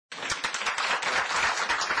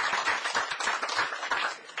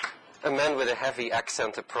A man with a heavy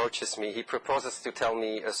accent approaches me. He proposes to tell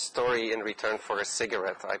me a story in return for a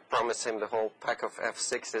cigarette. I promise him the whole pack of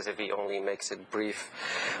F6s if he only makes it brief.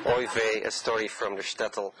 Oy vey, a story from the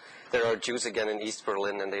shtetl. There are Jews again in East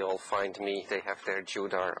Berlin, and they all find me. They have their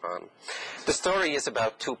Judar on. The story is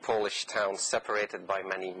about two Polish towns separated by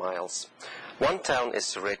many miles. One town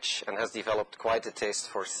is rich and has developed quite a taste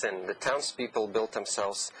for sin. The townspeople built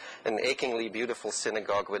themselves an achingly beautiful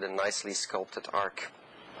synagogue with a nicely sculpted ark.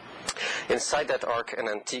 Inside that ark, an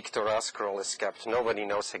antique Torah scroll is kept. Nobody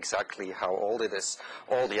knows exactly how old it is.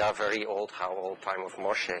 Old, yeah, very old. How old? Time of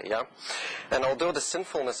Moshe, yeah? And although the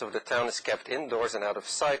sinfulness of the town is kept indoors and out of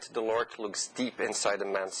sight, the Lord looks deep inside a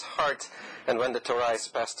man's heart. And when the Torah is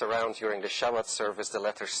passed around during the Shabbat service, the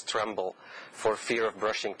letters tremble for fear of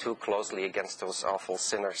brushing too closely against those awful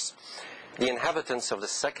sinners. The inhabitants of the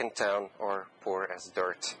second town are poor as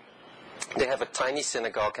dirt. They have a tiny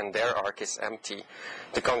synagogue and their ark is empty.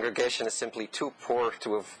 The congregation is simply too poor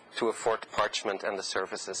to afford parchment and the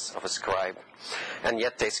services of a scribe. And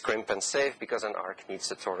yet they scrimp and save because an ark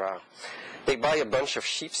needs a Torah. They buy a bunch of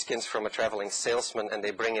sheepskins from a traveling salesman and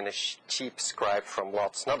they bring in a cheap scribe from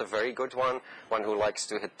Lotz. Not a very good one who likes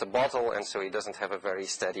to hit the bottle, and so he doesn't have a very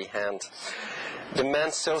steady hand. The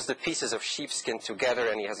man sews the pieces of sheepskin together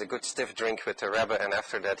and he has a good stiff drink with the Rebbe, and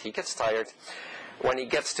after that he gets tired. When he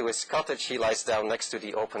gets to his cottage, he lies down next to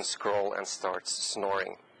the open scroll and starts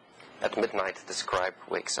snoring. At midnight, the scribe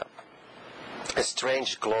wakes up. A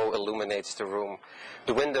strange glow illuminates the room.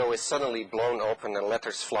 The window is suddenly blown open and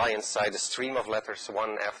letters fly inside, a stream of letters,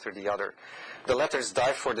 one after the other. The letters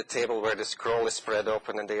dive for the table where the scroll is spread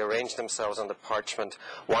open, and they arrange themselves on the parchment,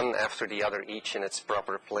 one after the other, each in its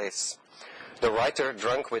proper place. The writer,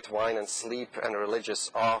 drunk with wine and sleep and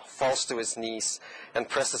religious awe, falls to his knees and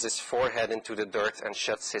presses his forehead into the dirt and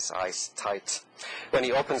shuts his eyes tight. When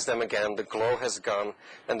he opens them again, the glow has gone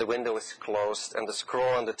and the window is closed and the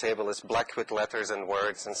scroll on the table is black with letters and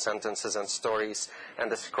words and sentences and stories,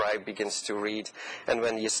 and the scribe begins to read. And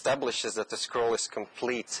when he establishes that the scroll is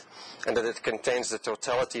complete and that it contains the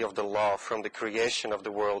totality of the law from the creation of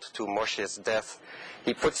the world to Moshe's death,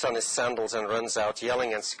 he puts on his sandals and runs out,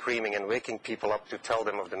 yelling and screaming and waking people up to tell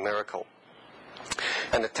them of the miracle.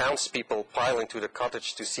 And the townspeople pile into the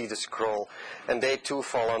cottage to see the scroll, and they too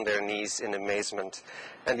fall on their knees in amazement.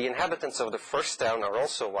 And the inhabitants of the first town are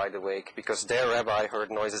also wide awake, because their rabbi heard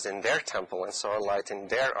noises in their temple and saw a light in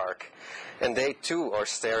their ark. And they too are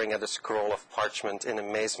staring at a scroll of parchment in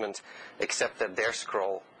amazement, except that their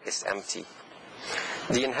scroll is empty.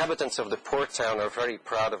 The inhabitants of the poor town are very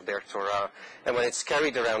proud of their Torah, and when it's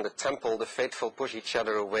carried around the temple, the faithful push each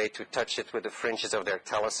other away to touch it with the fringes of their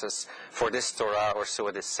taluses, for this Torah, or so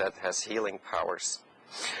it is said, has healing powers.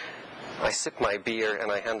 I sip my beer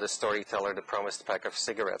and I hand the storyteller the promised pack of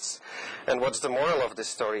cigarettes. And what's the moral of this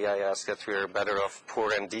story, I ask, that we're better off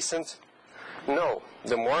poor and decent? No,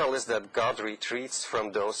 the moral is that God retreats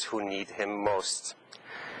from those who need him most.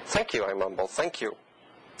 Thank you, I mumble, thank you.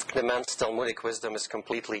 The man's Talmudic wisdom is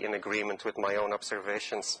completely in agreement with my own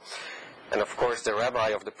observations. And of course, the rabbi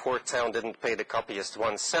of the poor town didn't pay the copyist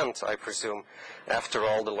 1 cent, I presume. After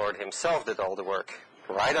all, the Lord himself did all the work.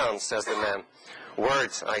 Right on, says the man.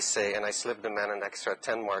 Words, I say, and I slip the man an extra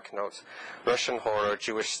 10-mark note. Russian horror,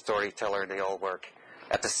 Jewish storyteller, they all work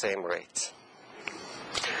at the same rate.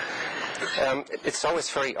 It's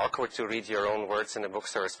always very awkward to read your own words in a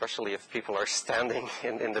bookstore, especially if people are standing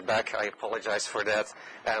in the back. I apologize for that.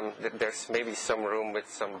 There's maybe some room with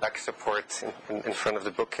some back support in front of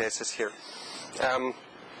the bookcases here.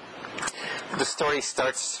 The story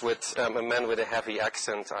starts with a man with a heavy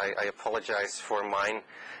accent. I apologize for mine.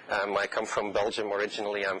 I come from Belgium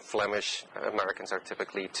originally. I'm Flemish. Americans are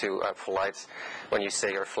typically too polite when you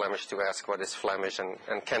say you're Flemish to ask what is Flemish and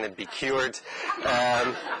can it be cured.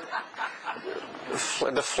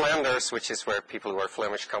 The Flanders, which is where people who are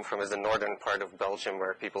Flemish come from, is the northern part of Belgium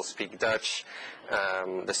where people speak Dutch.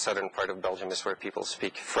 The southern part of Belgium is where people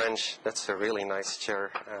speak French. That's a really nice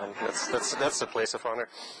chair. That's a place of honor.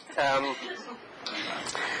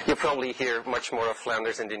 You'll probably hear much more of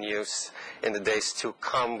Flanders in the news in the days to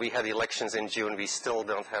come. We had elections in June. We still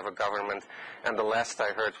don't have a government. And the last I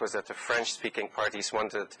heard was that the French-speaking parties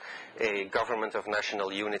wanted a government of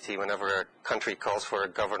national unity. Whenever a country calls for a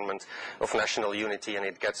government of national unity and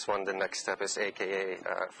it gets one, the next step is AKA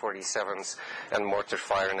 47s and mortar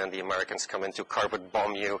fire, and then the Americans come in to carpet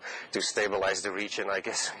bomb you to stabilize the region. I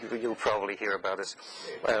guess you'll probably hear about this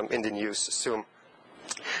in the news soon.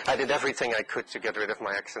 I did everything I could to get rid of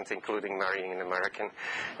my accent, including marrying an American,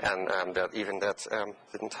 and that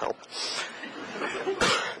didn't help.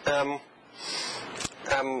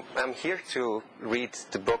 I'm here to read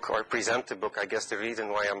the book or present the book. I guess the reason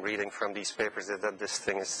why I'm reading from these papers is that this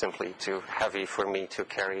thing is simply too heavy for me to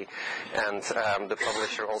carry. And the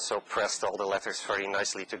publisher also pressed all the letters very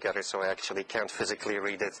nicely together, so I actually can't physically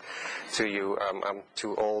read it to you. I'm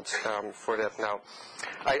too old for that now.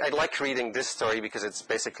 I like reading this story because it's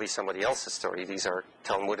basically somebody else's story. These are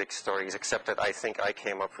Talmudic stories, except that I think I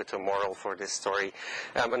came up with a moral for this story.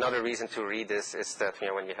 Another reason to read this is that,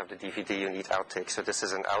 when you have the DVD, you need outtakes. So this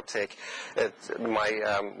is an outtake.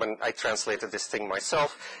 When I translated this thing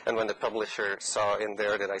myself, and when the publisher saw in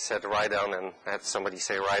there that I said write down and had somebody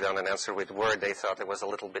say write down an answer with word, they thought it was a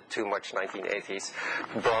little bit too much 1980s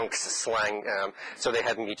Bronx slang. So they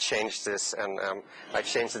had me change this, and I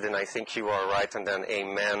changed it in I think you are right, and then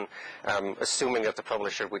amen, assuming that the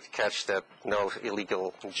publisher would catch that no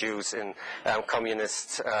illegal Jews in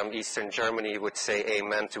communist Eastern Germany would say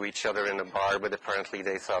amen to each other in a bar, but apparently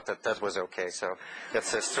they thought that that was okay. So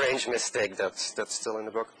that's a strange mistake that's still in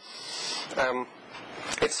the book.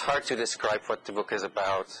 It's hard to describe what the book is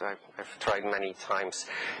about. I've tried many times.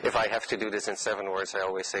 If I have to do this in 7 words, I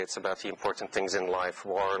always say it's about the important things in life: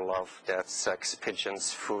 war, love, death, sex,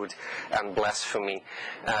 pigeons, food, and blasphemy.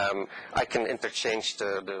 I can interchange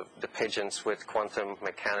the pigeons with quantum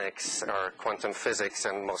mechanics or quantum physics,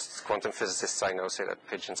 and most quantum physicists I know say that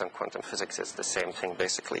pigeons and quantum physics is the same thing,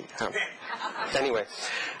 basically. Anyway,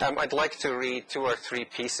 I'd like to read 2 or 3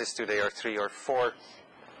 pieces today, or 3 or 4.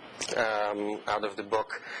 Out of the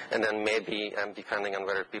book, and then maybe, depending on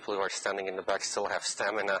whether people who are standing in the back still have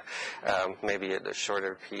stamina, maybe a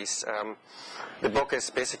shorter piece. The book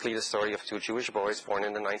is basically the story of 2 Jewish boys born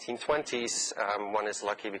in the 1920s. One is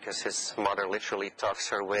lucky because his mother literally talks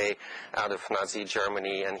her way out of Nazi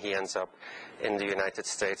Germany, and he ends up in the United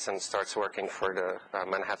States and starts working for the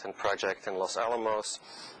Manhattan Project in Los Alamos.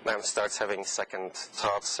 Starts having second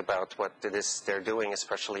thoughts about what it is they're doing,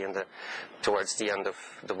 especially towards the end of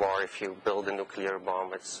the war. If you build a nuclear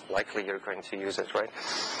bomb, it's likely you're going to use it, right?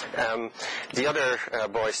 The other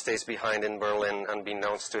boy stays behind in Berlin,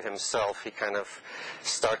 unbeknownst to himself. He kind of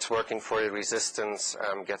starts working for the resistance,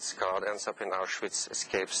 gets caught, ends up in Auschwitz,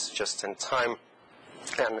 escapes just in time.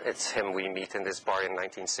 And it's him we meet in this bar in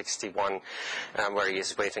 1961, where he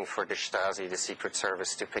is waiting for the Stasi, the Secret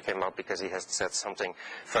Service, to pick him up because he has said something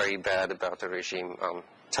very bad about the regime on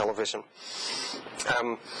television.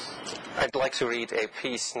 I'd like to read a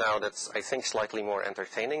piece now that's, I think, slightly more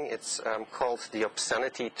entertaining. It's called The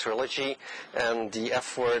Obscenity Trilogy, and the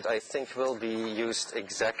F word, I think, will be used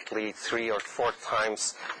exactly 3 or 4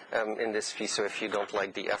 times in this piece. So if you don't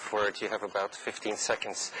like the F word, you have about 15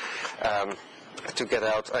 seconds to get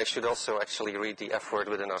out. I should also actually read the F word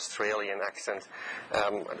with an Australian accent.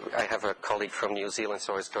 I have a colleague from New Zealand,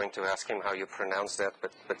 so I was going to ask him how you pronounce that,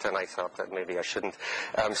 but then I thought that maybe I shouldn't.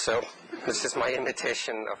 So this is my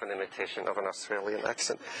imitation of an Australian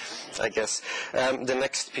accent, I guess. The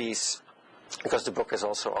next piece, because the book is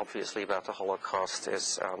also obviously about the Holocaust,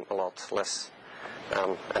 is a lot less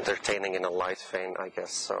entertaining in a light vein, I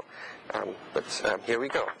guess. So, but here we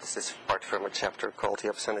go. This is part from a chapter called The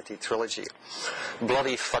Obscenity Trilogy.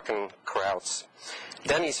 Bloody fucking crowds.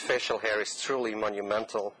 Danny's facial hair is truly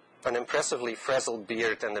monumental. An impressively frazzled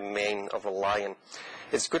beard and the mane of a lion.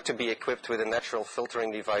 It's good to be equipped with a natural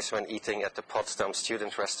filtering device when eating at the Potsdam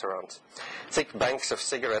student restaurant. Thick banks of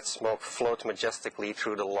cigarette smoke float majestically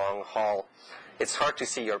through the long hall. It's hard to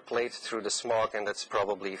see your plate through the smog, and that's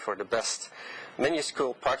probably for the best.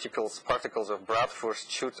 Minuscule particles of bratwurst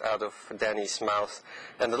shoot out of Danny's mouth,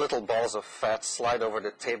 and the little balls of fat slide over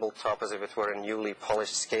the tabletop as if it were a newly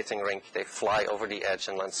polished skating rink. They fly over the edge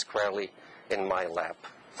and land squarely in my lap.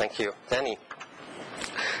 Thank you, Danny.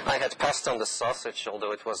 I had passed on the sausage,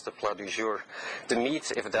 although it was the plat du jour. The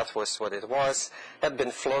meat, if that was what it was, had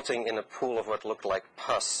been floating in a pool of what looked like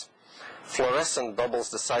pus. Fluorescent bubbles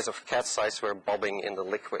the size of cat's eyes were bobbing in the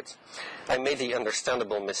liquid. I made the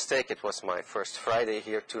understandable mistake, it was my first Friday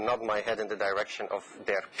here, to nod my head in the direction of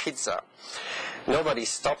their pizza. Nobody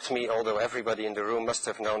stopped me, although everybody in the room must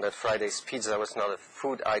have known that Friday's pizza was not a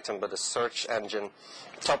food item but a search engine,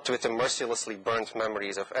 topped with the mercilessly burnt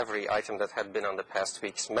memories of every item that had been on the past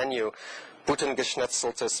week's menu.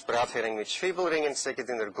 Butengeschnetzeltes, Brathering mit Zwiebelringen,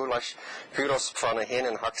 Seketiner Gulasch, Gyros, Pfanne,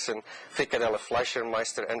 Hähnenhaxen, Frikadelle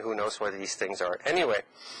Fleischermeister, and who knows what these things are. Anyway,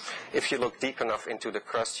 if you look deep enough into the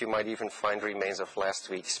crust, you might even find remains of last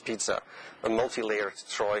week's pizza, a multi-layered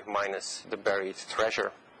Troy minus the buried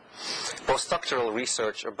treasure. Postdoctoral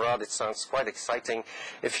research abroad, it sounds quite exciting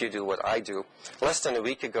if you do what I do. Less than a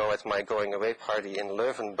week ago at my going-away party in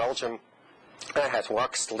Leuven, Belgium, I had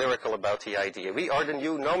waxed lyrical about the idea. We are the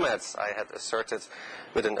new nomads, I had asserted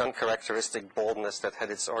with an uncharacteristic boldness that had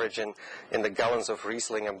its origin in the gallons of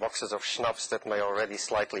Riesling and boxes of schnapps that my already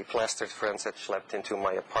slightly plastered friends had schlepped into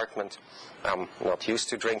my apartment. I'm not used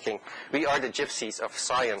to drinking. We are the gypsies of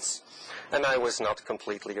science. And I was not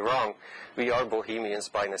completely wrong. We are bohemians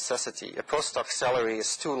by necessity. A postdoc salary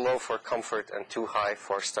is too low for comfort and too high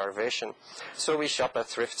for starvation. So we shop at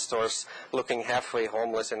thrift stores, looking halfway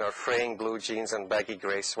homeless in our fraying blue jeans and baggy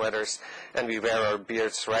gray sweaters, and we wear our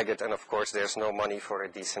beards ragged, and of course there's no money for a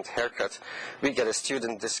decent haircut. We get a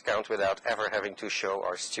student discount without ever having to show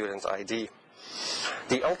our student ID.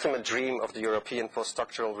 The ultimate dream of the European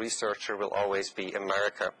postdoctoral researcher will always be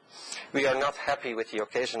America. We are not happy with the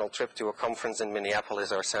occasional trip to a conference in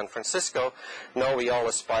Minneapolis or San Francisco. No, we all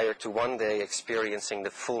aspire to one day experiencing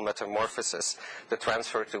the full metamorphosis, the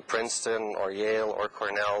transfer to Princeton or Yale or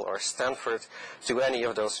Cornell or Stanford, to any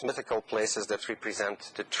of those mythical places that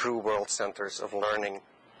represent the true world centers of learning.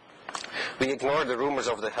 We ignore the rumors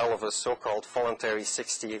of the hell of a so-called voluntary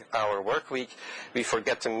 60-hour work week. We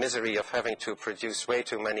forget the misery of having to produce way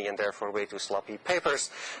too many and therefore way too sloppy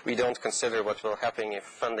papers. We don't consider what will happen if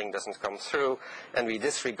funding doesn't come through. And we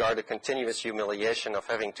disregard the continuous humiliation of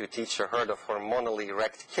having to teach a herd of hormonally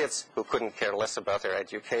wrecked kids who couldn't care less about their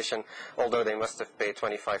education, although they must have paid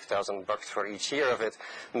 $25,000 for each year of it,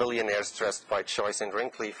 millionaires dressed by choice in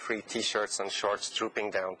wrinkly free T-shirts and shorts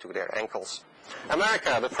drooping down to their ankles.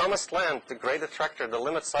 America, the promised land, the great attractor, the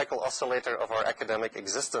limit cycle oscillator of our academic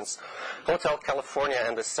existence. Hotel California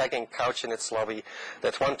and the sagging couch in its lobby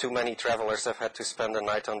that one too many travelers have had to spend the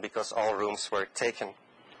night on because all rooms were taken.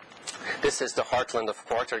 This is the heartland of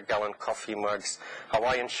quarter-gallon coffee mugs,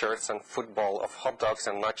 Hawaiian shirts and football, of hot dogs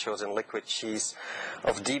and nachos and liquid cheese,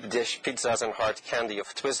 of deep dish pizzas and hard candy,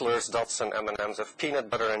 of Twizzlers, Dots and M&Ms, of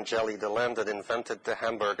peanut butter and jelly, the land that invented the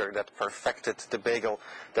hamburger, that perfected the bagel,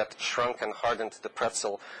 that shrunk and hardened the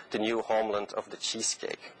pretzel, the new homeland of the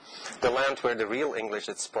cheesecake. The land where the real English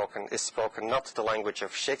is spoken not the language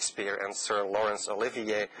of Shakespeare and Sir Laurence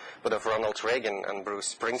Olivier, but of Ronald Reagan and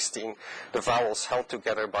Bruce Springsteen, the vowels held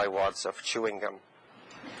together by wads of chewing gum.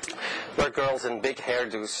 Where girls in big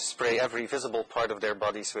hairdos spray every visible part of their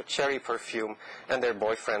bodies with cherry perfume, and their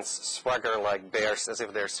boyfriends swagger like bears as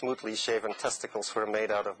if their smoothly shaven testicles were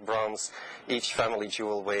made out of bronze, each family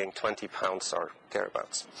jewel weighing 20 pounds or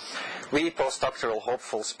thereabouts. We postdoctoral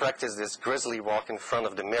hopefuls practice this grisly walk in front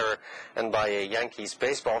of the mirror and buy a Yankees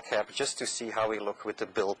baseball cap just to see how we look with the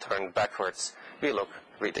bill turned backwards. We look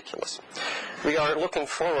ridiculous. We are looking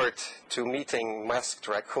forward to meeting masked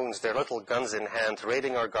raccoons, their little guns in hand,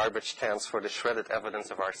 raiding our garbage cans for the shredded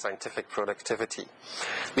evidence of our scientific productivity.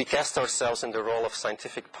 We cast ourselves in the role of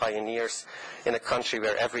scientific pioneers in a country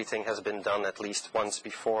where everything has been done at least once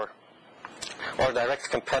before. Our direct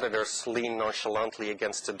competitors lean nonchalantly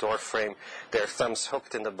against the door frame, their thumbs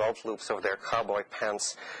hooked in the belt loops of their cowboy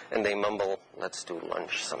pants, and they mumble, "Let's do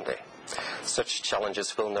lunch someday." Such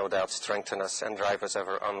challenges will no doubt strengthen us and drive us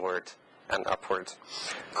ever onward and upward.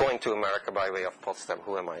 Going to America by way of Potsdam,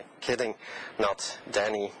 who am I kidding? Not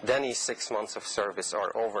Danny. Danny's 6 months of service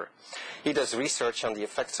are over. He does research on the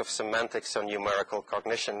effects of semantics on numerical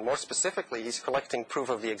cognition. More specifically, he's collecting proof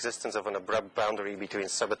of the existence of an abrupt boundary between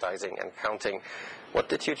subitizing and counting. What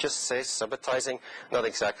did you just say, subitizing? Not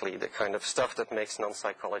exactly the kind of stuff that makes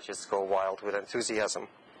non-psychologists go wild with enthusiasm.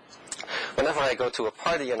 Whenever I go to a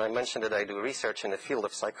party and I mention that I do research in the field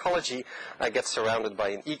of psychology, I get surrounded by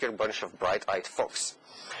an eager bunch of bright-eyed folks.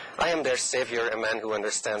 I am their savior, a man who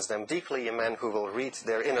understands them deeply, a man who will read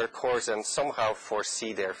their inner cores and somehow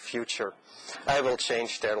foresee their future. I will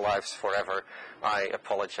change their lives forever. I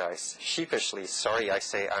apologize sheepishly. Sorry, I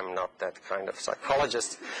say I'm not that kind of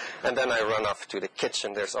psychologist. And then I run off to the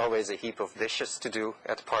kitchen. There's always a heap of dishes to do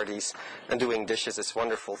at parties, and doing dishes is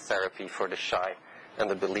wonderful therapy for the shy and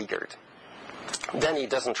the beleaguered. Danny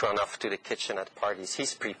doesn't run off to the kitchen at parties.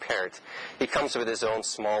 He's prepared. He comes with his own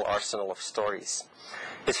small arsenal of stories.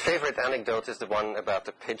 His favorite anecdote is the one about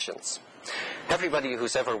the pigeons. Everybody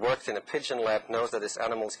who's ever worked in a pigeon lab knows that his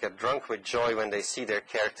animals get drunk with joy when they see their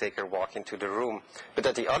caretaker walk into the room, but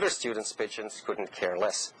that the other students' pigeons couldn't care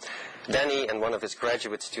less. Danny and one of his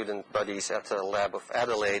graduate student buddies at the lab of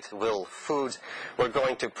Adelaide, Will Food, were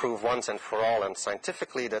going to prove once and for all and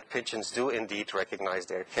scientifically that pigeons do indeed recognize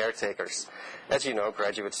their caretakers. As you know,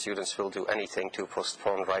 graduate students will do anything to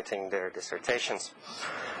postpone writing their dissertations.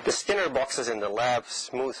 The Skinner boxes in the lab,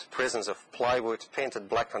 smooth prisons of plywood painted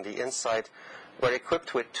black on the inside, were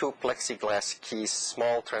equipped with 2 plexiglass keys,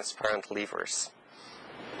 small transparent levers.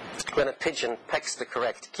 When a pigeon pecks the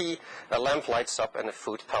correct key, a lamp lights up and a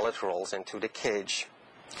food pellet rolls into the cage.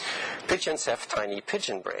 Pigeons have tiny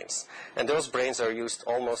pigeon brains, and those brains are used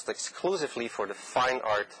almost exclusively for the fine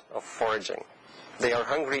art of foraging. They are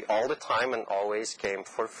hungry all the time and always game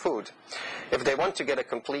for food. If they want to get a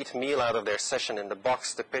complete meal out of their session in the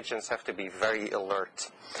box, the pigeons have to be very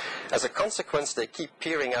alert. As a consequence, they keep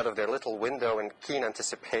peering out of their little window in keen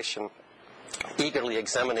anticipation, eagerly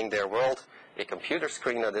examining their world, a computer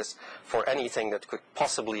screen that is, for anything that could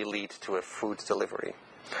possibly lead to a food delivery.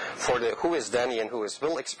 For the Who is Danny and Who is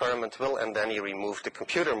Will experiment, Will and Danny removed the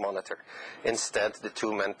computer monitor. Instead, the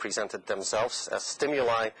two men presented themselves as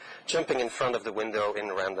stimuli, jumping in front of the window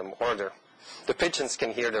in random order. The pigeons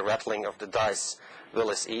can hear the rattling of the dice. Will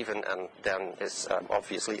is even and Dan is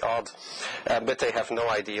obviously odd, but they have no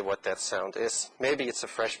idea what that sound is. Maybe it's a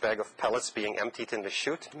fresh bag of pellets being emptied in the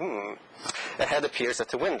chute. A head appears at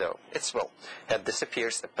the window. It's Will. Head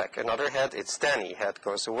disappears, a peck. Another head, it's Danny. Head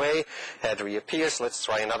goes away, head reappears. Let's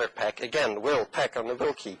try another peck. Again, Will, peck on the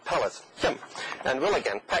Will key, pellet. Yum. And Will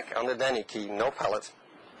again, peck on the Danny key, no pellet.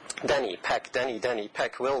 Danny, peck, Danny, Danny,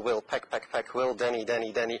 peck, Will, peck, peck, peck, Will, Danny,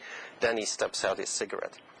 Danny, Danny. Danny steps out his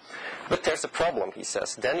cigarette. But there's a problem, he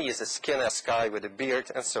says. Danny is a skin-ass guy with a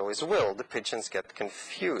beard, and so is Will. The pigeons get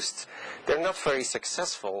confused. They're not very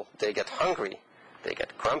successful. They get hungry. They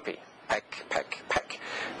get grumpy. Peck, peck, peck.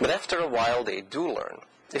 But after a while, they do learn.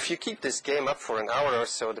 If you keep this game up for an hour or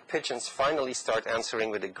so, the pigeons finally start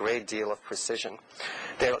answering with a great deal of precision.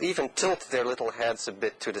 They'll even tilt their little heads a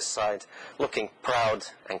bit to the side, looking proud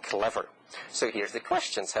and clever. So here's the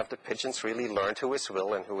questions. Have the pigeons really learned who is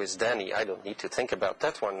Will and who is Danny? I don't need to think about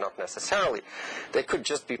that one, not necessarily. They could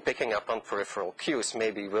just be picking up on peripheral cues.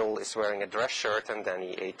 Maybe Will is wearing a dress shirt and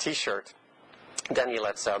Danny a t-shirt. Danny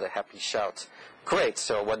lets out a happy shout. Great,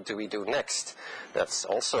 so what do we do next? That's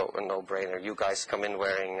also a no-brainer. You guys come in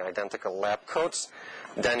wearing identical lab coats.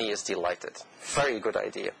 Danny is delighted. Very good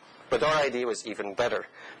idea. But our idea was even better.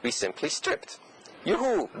 We simply stripped.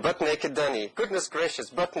 Yoo-hoo! Butt-naked Danny. Goodness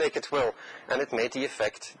gracious, butt-naked Will. And it made the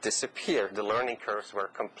effect disappear. The learning curves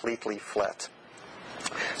were completely flat.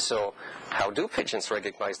 So, how do pigeons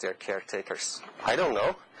recognize their caretakers? I don't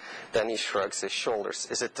know. Danny shrugs his shoulders.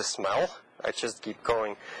 Is it the smell? I just keep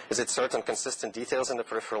going. Is it certain consistent details in the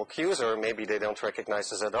peripheral cues, or maybe they don't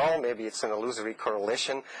recognize us at all? Maybe it's an illusory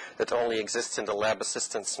correlation that only exists in the lab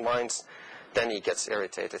assistants' minds? Danny gets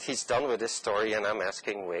irritated. He's done with this story, and I'm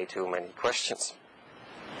asking way too many questions.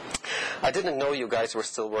 I didn't know you guys were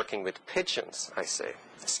still working with pigeons, I say.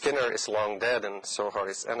 Skinner is long dead, and so are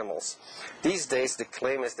his animals. These days, the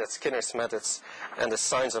claim is that Skinner's methods and the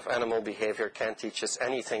science of animal behavior can't teach us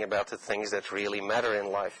anything about the things that really matter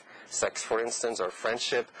in life. Sex, for instance, or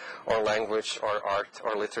friendship, or language, or art,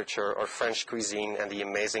 or literature, or French cuisine, and the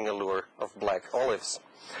amazing allure of black olives.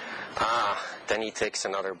 Then he takes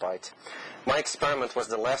another bite. My experiment was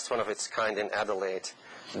the last one of its kind in Adelaide.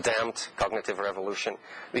 Damned cognitive revolution.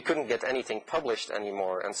 We couldn't get anything published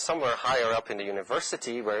anymore, and somewhere higher up in the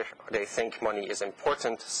university, where they think money is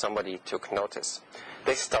important, somebody took notice.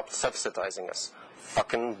 They stopped subsidizing us.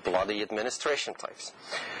 Fucking bloody administration types.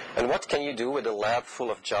 And what can you do with a lab full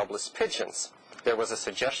of jobless pigeons? There was a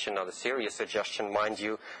suggestion, not a serious suggestion, mind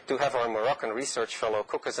you, to have our Moroccan research fellow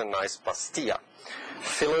cook us a nice pastilla.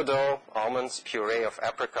 Phyllo dough, almonds, puree of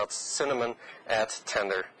apricots, cinnamon, add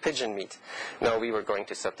tender pigeon meat. No, we were going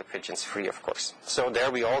to set the pigeons free, of course. So there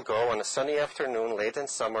we all go on a sunny afternoon, late in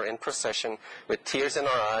summer, in procession, with tears in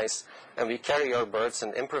our eyes, and we carry our birds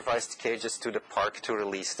in improvised cages to the park to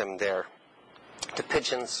release them there. The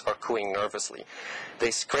pigeons are cooing nervously. They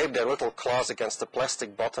scrape their little claws against the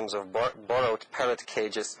plastic bottoms of borrowed parrot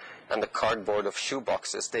cages and the cardboard of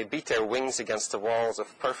shoeboxes. They beat their wings against the walls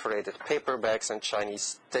of perforated paper bags and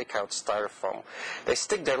Chinese takeout styrofoam. They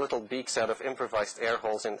stick their little beaks out of improvised air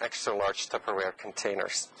holes in extra-large Tupperware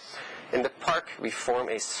containers. In the park, we form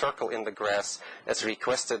a circle in the grass, as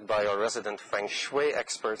requested by our resident Feng Shui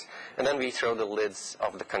expert, and then we throw the lids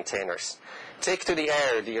of the containers. Take to the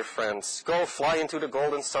air, dear friends. Go fly into the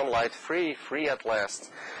golden sunlight, free, free at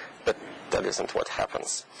last. But that isn't what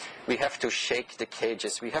happens. We have to shake the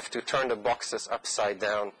cages. We have to turn the boxes upside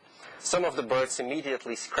down. Some of the birds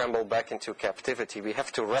immediately scramble back into captivity. We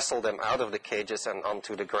have to wrestle them out of the cages and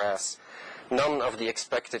onto the grass. None of the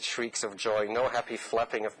expected shrieks of joy, no happy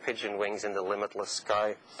flapping of pigeon wings in the limitless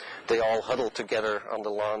sky. They all huddle together on the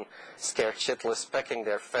lawn, scared shitless, pecking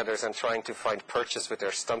their feathers and trying to find purchase with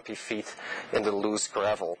their stumpy feet in the loose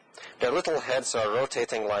gravel. Their little heads are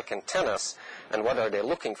rotating like antennas, and what are they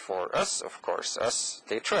looking for? Us, of course, us.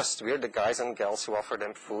 They trust. We're the guys and gals who offer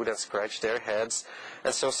them food and scratch their heads,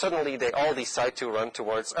 and so suddenly they all decide to run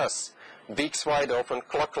towards us. beaks wide open,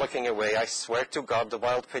 clucking away. I swear to God, the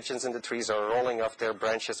wild pigeons in the trees are rolling off their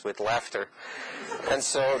branches with laughter. And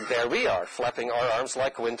so there we are, flapping our arms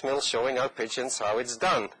like windmills, showing our pigeons how it's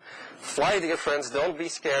done. Fly, dear friends, don't be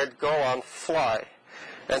scared, go on, fly.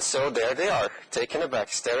 And so there they are, taken aback,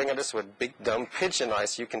 staring at us with big dumb pigeon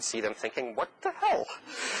eyes. You can see them thinking, what the hell?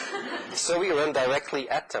 So we run directly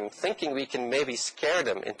at them, thinking we can maybe scare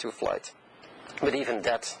them into flight. But even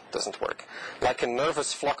that doesn't work. Like a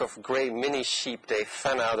nervous flock of gray mini sheep, they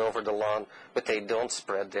fan out over the lawn, but they don't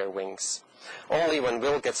spread their wings. Only when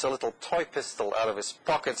Will gets a little toy pistol out of his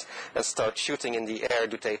pocket and starts shooting in the air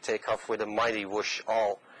do they take off with a mighty whoosh,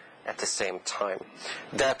 all at the same time.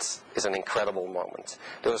 That is an incredible moment.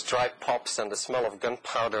 Those dry pops and the smell of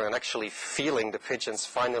gunpowder and actually feeling the pigeons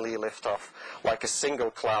finally lift off like a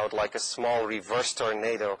single cloud, like a small reverse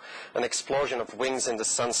tornado, an explosion of wings in the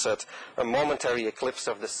sunset, a momentary eclipse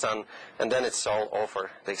of the sun, and then it's all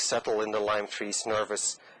over. They settle in the lime trees,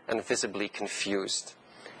 nervous and visibly confused.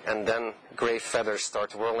 And then gray feathers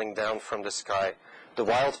start whirling down from the sky. The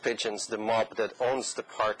wild pigeons, the mob that owns the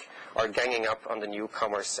park, are ganging up on the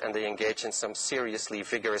newcomers, and they engage in some seriously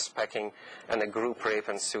vigorous pecking, and a group rape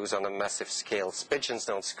ensues on a massive scale. Pigeons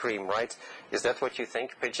don't scream, right? Is that what you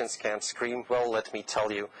think? Pigeons can't scream? Well, let me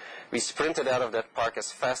tell you. We sprinted out of that park as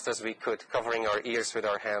fast as we could, covering our ears with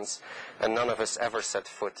our hands, and none of us ever set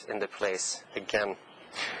foot in the place again.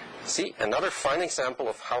 See, another fine example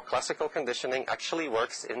of how classical conditioning actually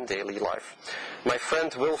works in daily life. My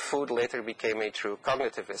friend Will Food later became a true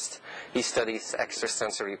cognitivist. He studies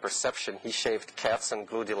extrasensory perception. He shaved cats and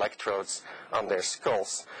glued electrodes on their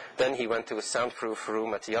skulls. Then he went to a soundproof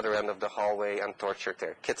room at the other end of the hallway and tortured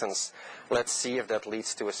their kittens. Let's see if that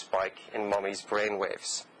leads to a spike in mommy's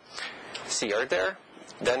brainwaves. See her there?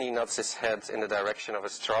 Then he nods his head in the direction of a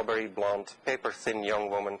strawberry blonde, paper-thin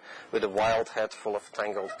young woman with a wild head full of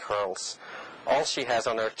tangled curls. All she has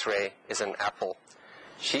on her tray is an apple.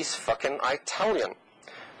 She's fucking Italian.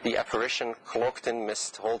 The apparition, cloaked in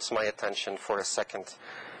mist, holds my attention for a second.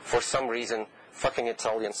 For some reason, fucking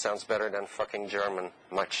Italian sounds better than fucking German.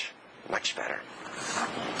 Much, much better.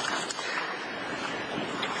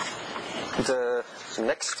 The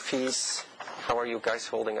next piece, how are you guys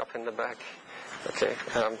holding up in the back? Okay,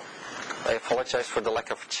 I apologize for the lack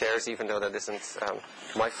of chairs, even though that isn't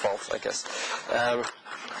my fault, I guess.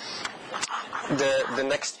 The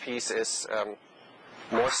next piece is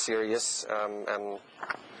more serious, and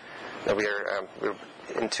we're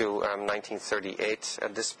into 1938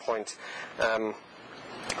 at this point.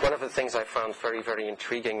 One of the things I found very, very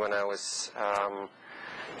intriguing when I was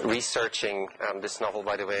researching this novel,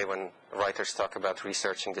 by the way, when writers talk about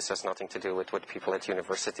researching, this has nothing to do with what people at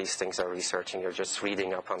universities think are researching. You're just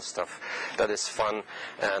reading up on stuff that is fun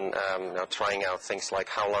and trying out things like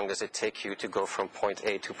how long does it take you to go from point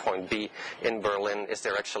A to point B in Berlin? Is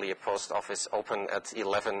there actually a post office open at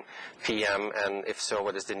 11 p.m.? And if so,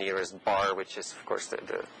 what is the nearest bar, which is, of course,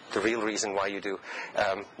 the real reason why you do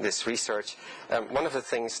this research. One of the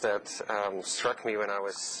things that struck me when I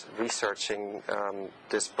was researching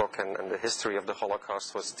this book and the history of the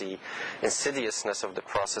Holocaust was the insidiousness of the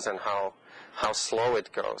process and how slow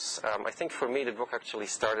it goes. I think for me the book actually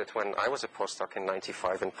started when I was a postdoc in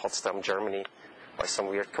 '95 in Potsdam, Germany, by some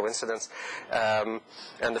weird coincidence. And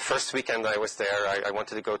the first weekend I was there, I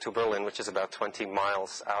wanted to go to Berlin, which is about 20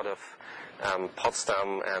 miles out of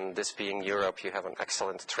Potsdam, and this being Europe, you have an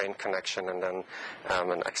excellent train connection and then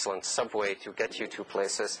an excellent subway to get you to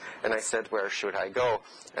places. And I said, where should I go?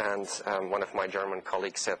 And one of my German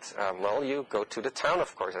colleagues said, well, you go to the town,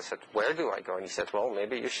 of course. I said, where do I go? And he said, well,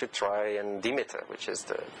 maybe you should try in Die Mitte, which is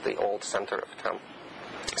the old center of town.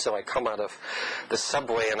 So I come out of the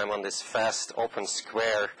subway and I'm on this vast open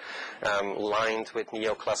square lined with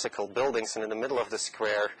neoclassical buildings, and in the middle of the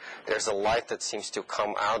square there's a light that seems to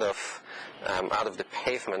come out of the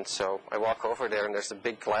pavement. So I walk over there and there's a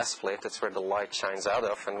big glass plate. That's where the light shines out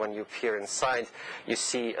of, and when you peer inside you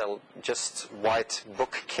see just white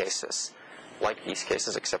bookcases. Like these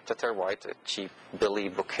cases, except that they're white, cheap Billy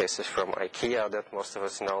bookcases from IKEA that most of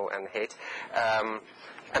us know and hate.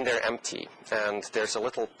 And they're empty. And there's a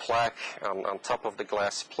little plaque on top of the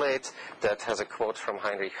glass plate that has a quote from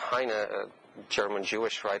Heinrich Heine, a German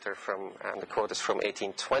Jewish writer, and the quote is from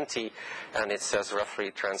 1820, and it says,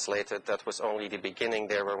 roughly translated, that was only the beginning.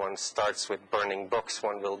 There where one starts with burning books,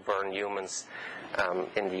 one will burn humans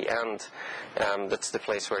in the end. That's the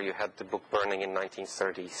place where you had the book burning in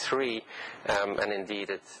 1933, and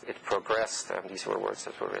indeed it progressed. These were words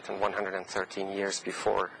that were written 113 years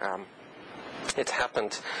before it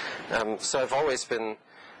happened. So I've always been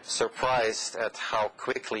surprised at how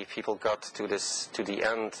quickly people got to the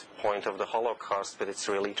end point of the Holocaust, but it's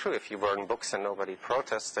really true. If you burn books and nobody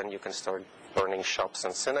protests, then you can start burning shops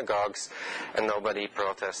and synagogues, and nobody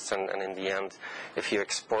protests, and in the end, if you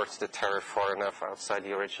export the terror far enough outside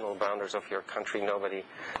the original boundaries of your country, nobody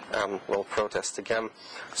will protest again.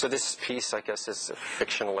 So this piece, I guess, is a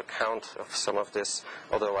fictional account of some of this,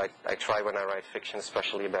 although I try when I write fiction,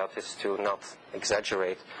 especially about this, to not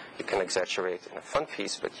exaggerate. You can exaggerate in a fun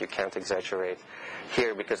piece, but you can't exaggerate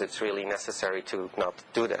here, because it's really necessary to not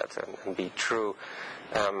do that and be true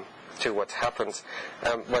to what happened.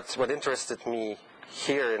 What interested me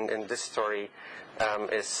here in this story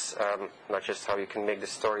is not just how you can make the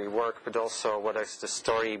story work, but also what is the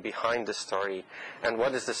story behind the story, and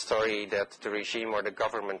what is the story that the regime or the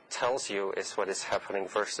government tells you is what is happening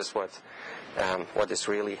versus what is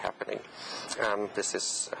really happening. This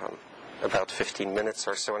is about 15 minutes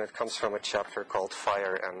or so, and it comes from a chapter called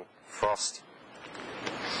Fire and Frost.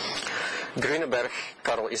 Grüneberg,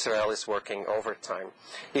 Karel Israel, is working overtime.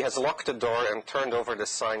 He has locked the door and turned over the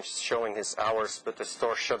signs showing his hours, but the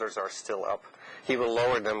store shutters are still up. He will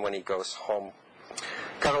lower them when he goes home.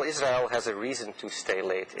 Karel Israel has a reason to stay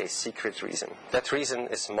late, a secret reason. That reason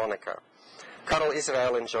is Monica. Karel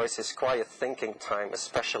Israel enjoys his quiet thinking time,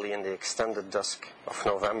 especially in the extended dusk of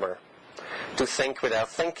November. To think without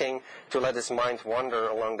thinking, to let his mind wander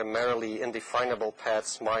along the merrily indefinable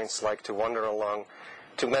paths minds like to wander along,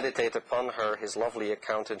 to meditate upon her, his lovely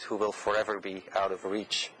accountant who will forever be out of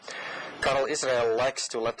reach. Karel Israel likes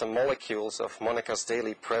to let the molecules of Monica's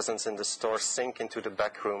daily presence in the store sink into the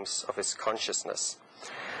back rooms of his consciousness.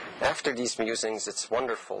 After these musings, it's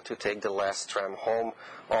wonderful to take the last tram home,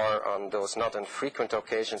 or on those not infrequent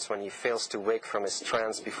occasions when he fails to wake from his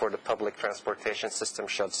trance before the public transportation system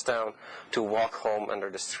shuts down, to walk home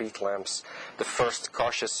under the street lamps, the first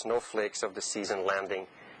cautious snowflakes of the season landing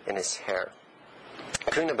in his hair.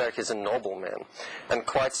 Grüneberg is a noble man, and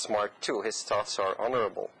quite smart too. His thoughts are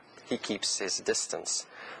honorable. He keeps his distance.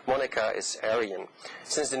 Monica is Aryan.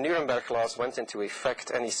 Since the Nuremberg laws went into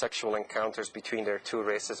effect, any sexual encounters between their two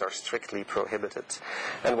races are strictly prohibited.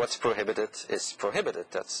 And what's prohibited is prohibited.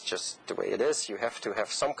 That's just the way it is. You have to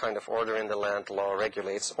have some kind of order in the land. Law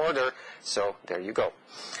regulates order, so there you go.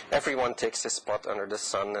 Everyone takes his spot under the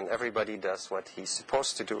sun, and everybody does what he's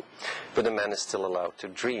supposed to do. But a man is still allowed to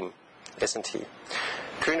dream, isn't he?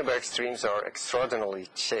 Grüneberg's dreams are extraordinarily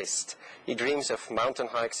chaste. He dreams of mountain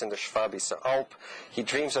hikes in the Schwabische Alp. He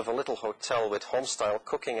dreams of a little hotel with home-style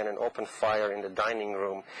cooking and an open fire in the dining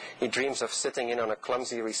room. He dreams of sitting in on a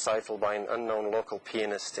clumsy recital by an unknown local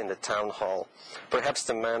pianist in the town hall. Perhaps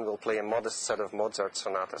the man will play a modest set of Mozart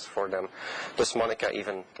sonatas for them. Does Monica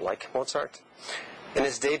even like Mozart? In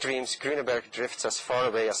his daydreams, Grüneberg drifts as far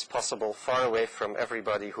away as possible, far away from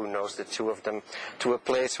everybody who knows the two of them, to a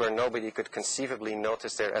place where nobody could conceivably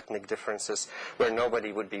notice their ethnic differences, where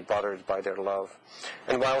nobody would be bothered by their love.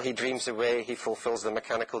 And while he dreams away, he fulfills the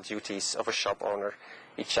mechanical duties of a shop owner.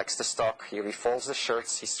 He checks the stock, he refolds the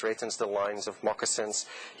shirts, he straightens the lines of moccasins,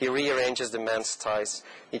 he rearranges the men's ties,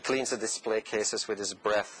 he cleans the display cases with his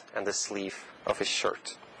breath and the sleeve of his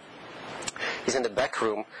shirt. He's in the back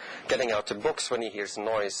room, getting out the books when he hears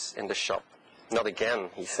noise in the shop. Not again,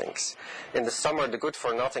 he thinks. In the summer, the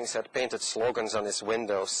good-for-nothings had painted slogans on his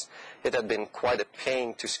windows. It had been quite a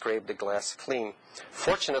pain to scrape the glass clean.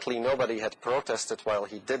 Fortunately, nobody had protested while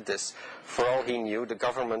he did this. For all he knew, the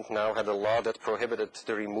government now had a law that prohibited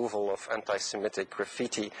the removal of anti-Semitic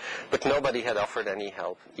graffiti, but nobody had offered any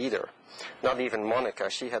help either. Not even Monica.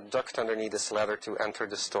 She had ducked underneath his ladder to enter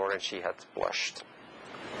the store, and she had blushed.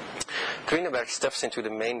 Grüneberg steps into the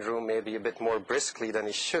main room maybe a bit more briskly than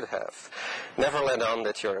he should have. Never let on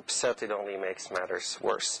that you're upset, it only makes matters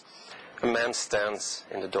worse. A man stands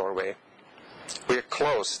in the doorway. "We're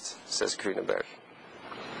closed," says Grüneberg.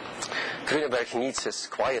 Grüneberg needs his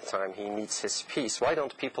quiet time, he needs his peace. Why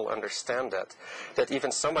don't people understand that? That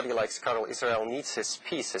even somebody like Karel Israel needs his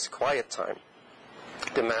peace, his quiet time.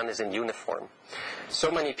 The man is in uniform. So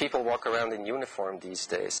many people walk around in uniform these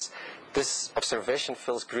days. This observation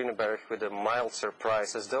fills Grüneberg with a mild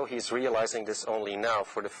surprise, as though he's realizing this only now,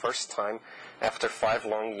 for the first time, after 5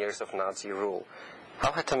 long years of Nazi rule.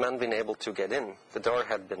 How had the man been able to get in? The door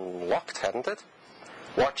had been locked, hadn't it?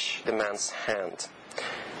 Watch the man's hand.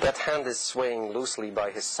 That hand is swaying loosely by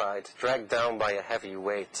his side, dragged down by a heavy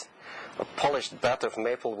weight. A polished bat of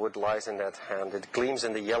maple wood lies in that hand. It gleams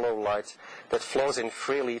in the yellow light that flows in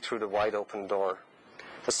freely through the wide-open door.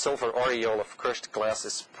 The silver aureole of crushed glass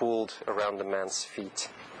is pooled around the man's feet.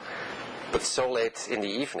 But so late in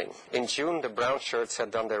the evening. In June, the brown shirts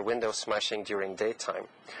had done their window smashing during daytime.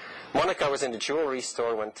 Monica was in the jewelry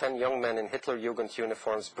store when 10 young men in Hitlerjugend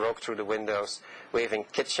uniforms broke through the windows, waving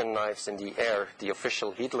kitchen knives in the air. The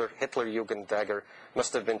official Hitlerjugend dagger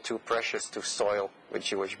must have been too precious to soil with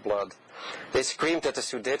Jewish blood. They screamed that the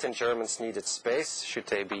Sudeten Germans needed space. Should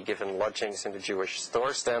they be given lodgings in the Jewish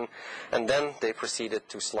stores then? And then they proceeded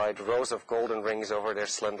to slide rows of golden rings over their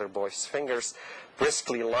slender boys' fingers,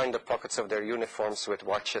 briskly lined the pockets of their uniforms with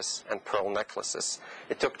watches and pearl necklaces.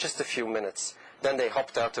 It took just a few minutes. Then they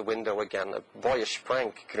hopped out the window again. A boyish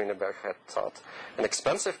prank, Grüneberg had thought. An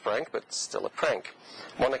expensive prank, but still a prank.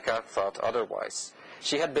 Monica thought otherwise.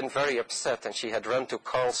 She had been very upset, and she had run to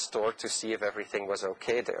Karl's store to see if everything was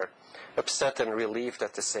okay there. Upset and relieved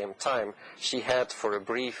at the same time, she had, for a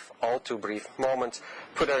brief, all too brief moment,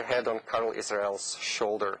 put her head on Karl Israel's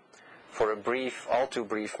shoulder. For a brief, all too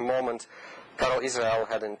brief moment, Karl Israel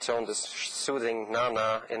had intoned a soothing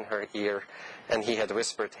na-na in her ear, and he had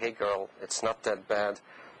whispered, "Hey girl, it's not that bad,"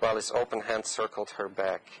 while his open hand circled her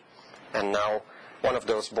back. And now, one of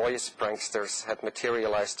those boyish pranksters had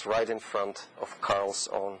materialized right in front of Karl's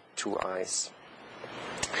own two eyes.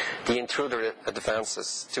 The intruder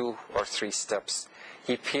advances 2 or 3 steps.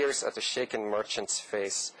 He peers at the shaken merchant's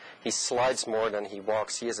face. He slides more than he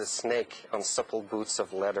walks. He is a snake on supple boots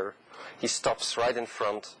of leather. He stops right in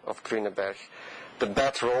front of Grüneberg. The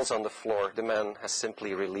bat rolls on the floor. The man has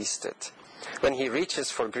simply released it. When he reaches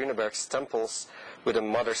for Grüneberg's temples with a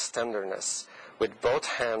mother's tenderness, with both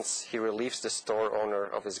hands he relieves the store owner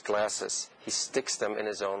of his glasses. He sticks them in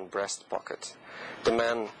his own breast pocket. The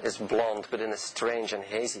man is blond, but in a strange and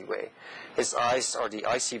hazy way. His eyes are the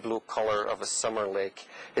icy blue color of a summer lake.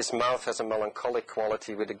 His mouth has a melancholic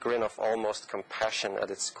quality with a grin of almost compassion at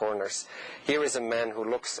its corners. Here is a man who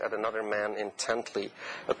looks at another man intently,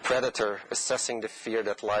 a predator assessing the fear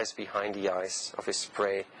that lies behind the eyes of his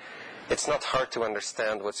prey. It's not hard to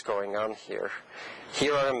understand what's going on here.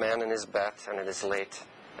 Here are a man and his bat, and it is late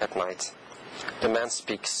at night. The man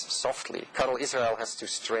speaks softly. Karl Israel has to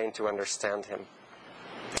strain to understand him.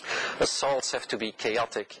 Assaults have to be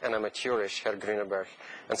chaotic and amateurish, Herr Grüneberg,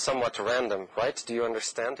 and somewhat random, right? Do you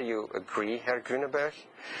understand? Do you agree, Herr Grüneberg?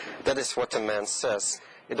 That is what the man says.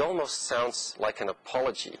 It almost sounds like an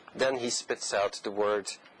apology. Then he spits out the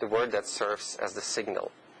word that serves as the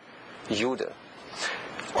signal. Jude.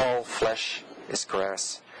 All flesh is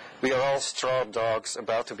grass. We are all straw dogs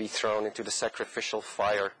about to be thrown into the sacrificial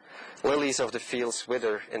fire. Lilies of the fields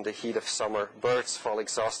wither in the heat of summer. Birds fall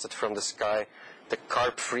exhausted from the sky. The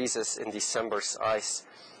carp freezes in December's ice.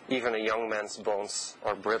 Even a young man's bones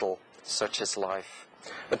are brittle. Such is life.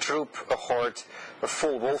 A troop, a horde, a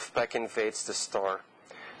full wolf pack invades the store.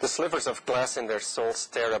 The slivers of glass in their souls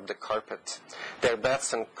tear up the carpet. Their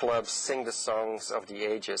bats and clubs sing the songs of the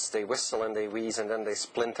ages. They whistle and they wheeze, and then they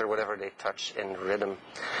splinter whatever they touch in rhythm.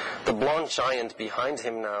 The blond giant behind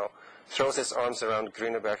him now throws his arms around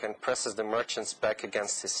Grüneberg and presses the merchant's back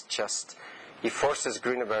against his chest. He forces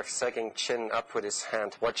Grüneberg's sagging chin up with his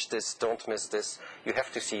hand. Watch this, don't miss this. You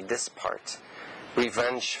have to see this part.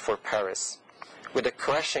 Revenge for Paris. With a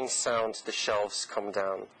crashing sound, the shelves come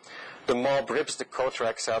down. The mob rips the coat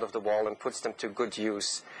racks out of the wall and puts them to good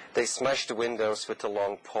use. They smash the windows with the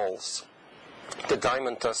long poles. The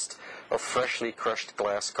diamond dust of freshly crushed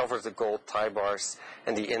glass covers the gold tie bars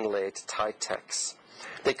and the inlaid tie tacks.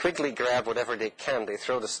 They quickly grab whatever they can. They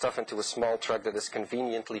throw the stuff into a small truck that is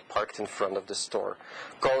conveniently parked in front of the store.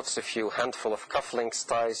 Coats, a few handful of cufflinks,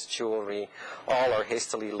 ties, jewelry, all are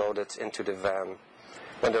hastily loaded into the van.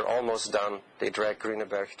 When they're almost done, they drag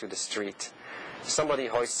Grüneberg to the street. Somebody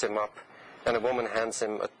hoists him up, and a woman hands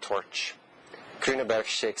him a torch. Grüneberg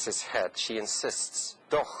shakes his head. She insists.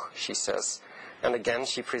 Doch, she says. And again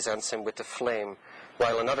she presents him with the flame,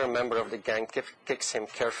 while another member of the gang kicks him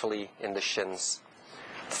carefully in the shins.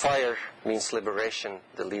 Fire means liberation,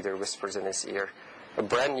 the leader whispers in his ear. A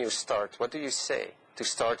brand new start. What do you say? To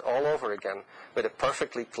start all over again, with a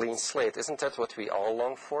perfectly clean slate. Isn't that what we all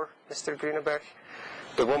long for, Mr. Grüneberg?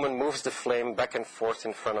 The woman moves the flame back and forth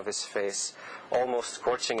in front of his face, almost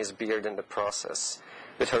scorching his beard in the process.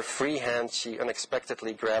 With her free hand, she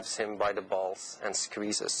unexpectedly grabs him by the balls and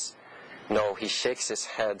squeezes. No, he shakes his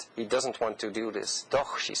head. He doesn't want to do this.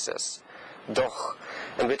 Doch, she says. Doch.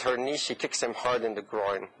 And with her knee, she kicks him hard in the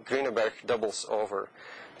groin. Grüneberg doubles over.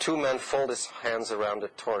 2 men fold his hands around the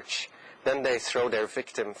torch. Then they throw their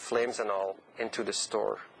victim, flames and all, into the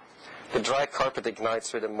store. The dry carpet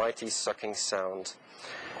ignites with a mighty sucking sound.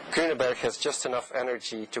 Grüneberg has just enough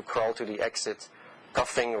energy to crawl to the exit,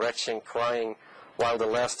 coughing, retching, crying, while the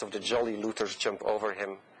last of the jolly looters jump over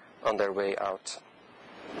him on their way out.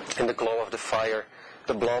 In the glow of the fire,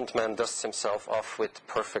 the blond man dusts himself off with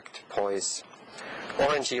perfect poise.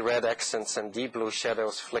 Orangey-red accents and deep blue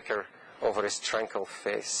shadows flicker over his tranquil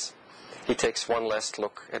face. He takes one last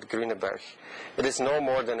look at Grüneberg. It is no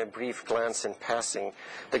more than a brief glance in passing,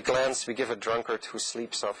 the glance we give a drunkard who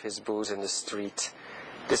sleeps off his booze in the street.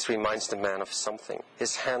 This reminds the man of something.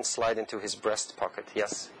 His hands slide into his breast pocket.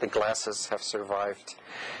 Yes, the glasses have survived.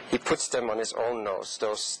 He puts them on his own nose,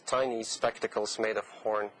 those tiny spectacles made of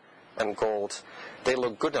horn and gold. They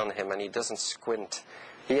look good on him, and he doesn't squint.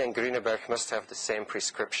 He and Grüneberg must have the same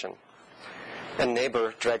prescription. A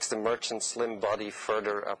neighbor drags the merchant's slim body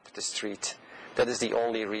further up the street. That is the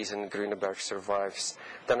only reason Grüneberg survives.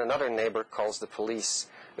 Then another neighbor calls the police.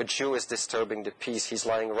 A Jew is disturbing the peace. He's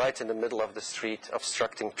lying right in the middle of the street,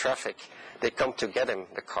 obstructing traffic. They come to get him,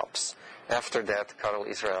 the cops. After that, Karl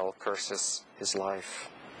Israel curses his life.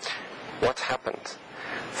 What happened?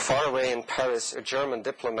 Far away in Paris, a German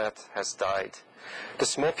diplomat has died. The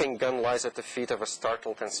smoking gun lies at the feet of a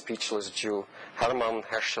startled and speechless Jew, Hermann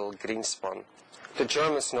Herschel Greenspan. The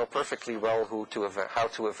Germans know perfectly well how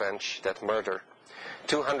to avenge that murder.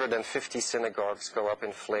 250 synagogues go up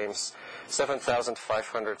in flames,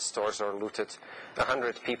 7,500 stores are looted,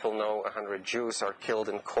 100 people know 100 Jews are killed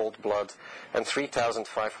in cold blood, and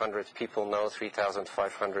 3,500 people know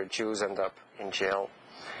 3,500 Jews end up in jail.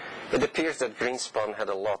 It appears that Greenspan had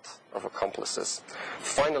a lot of accomplices.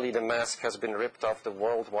 Finally, the mask has been ripped off the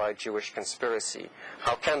worldwide Jewish conspiracy.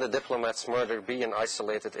 How can the diplomat's murder be an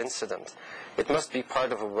isolated incident? It must be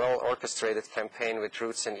part of a well-orchestrated campaign with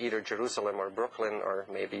roots in either Jerusalem or Brooklyn, or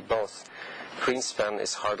maybe both. Greenspan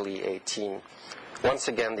is hardly 18. Once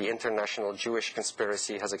again, the international Jewish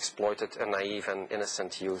conspiracy has exploited a naive and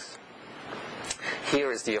innocent youth.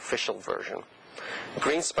 Here is the official version.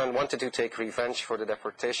 Greenspan wanted to take revenge for the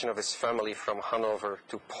deportation of his family from Hanover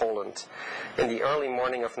to Poland. In the early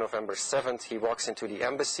morning of November 7th, he walks into the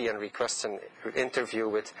embassy and requests an interview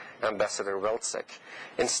with Ambassador Welzek.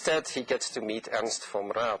 Instead, he gets to meet Ernst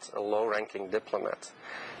vom Rath, a low-ranking diplomat.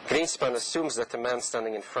 Greenspan assumes that the man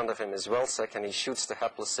standing in front of him is Welzek, and he shoots the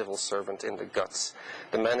hapless civil servant in the guts.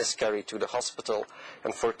 The man is carried to the hospital,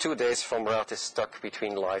 and for 2 days vom Rath is stuck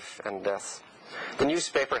between life and death. The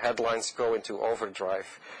newspaper headlines go into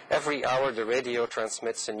overdrive. Every hour the radio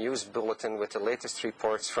transmits a news bulletin with the latest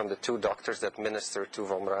reports from the 2 doctors that minister to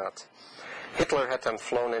vom Rath. Hitler had them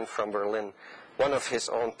flown in from Berlin. One of his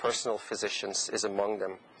own personal physicians is among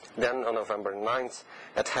them. Then on November 9th,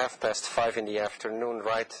 at 5:30 in the afternoon,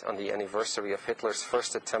 right on the anniversary of Hitler's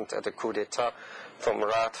first attempt at a coup d'etat, vom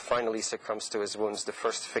Rath finally succumbs to his wounds, the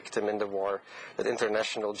first victim in the war that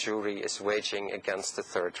international Jewry is waging against the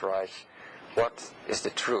Third Reich. What is the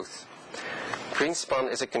truth?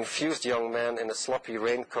 Greenspan is a confused young man in a sloppy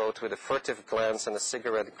raincoat with a furtive glance and a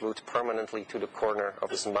cigarette glued permanently to the corner of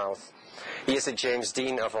his mouth. He is a James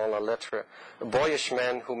Dean avant la lettre, a boyish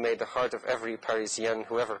man who made the heart of every Parisienne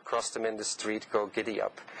who ever crossed him in the street go giddy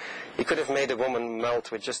up. He could have made a woman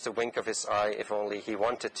melt with just a wink of his eye if only he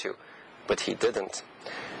wanted to, but he didn't.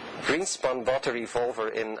 Greenspan bought a revolver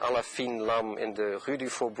in à la fine lame in the Rue du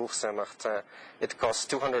Faubourg Saint-Martin. It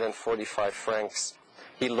cost 245 francs.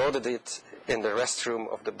 He loaded it in the restroom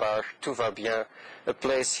of the bar Tout va bien, a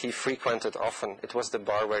place he frequented often. It was the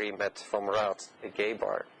bar where he met vom Rath, a gay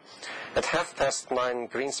bar. At 9:30,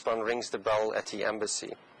 Greenspan rings the bell at the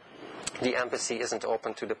embassy. The embassy isn't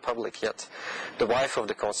open to the public yet. The wife of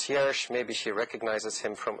the concierge, maybe she recognizes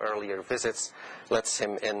him from earlier visits, lets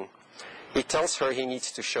him in. He tells her he needs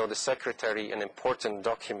to show the secretary an important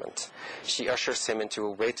document. She ushers him into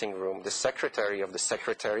a waiting room. The secretary of the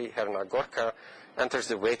secretary, Herna Gorka, enters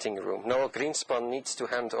the waiting room. No, Greenspan needs to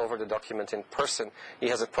hand over the document in person. He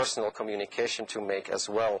has a personal communication to make as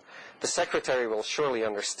well. The secretary will surely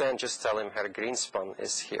understand. Just tell him Herr Greenspan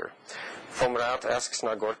is here. Vom Rath asks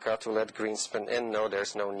Nagorka to let Greenspan in. No,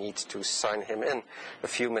 there's no need to sign him in. A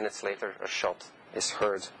few minutes later, a shot is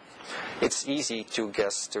heard. It's easy to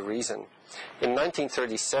guess the reason. In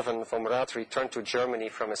 1937, vom Rath returned to Germany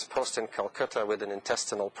from his post in Calcutta with an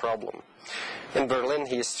intestinal problem. In Berlin,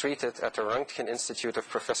 he is treated at the Röntgen Institute of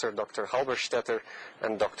Professor Dr. Halberstetter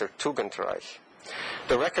and Dr. Tugendreich.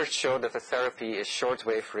 The records show that the therapy is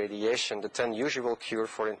shortwave radiation, the then usual cure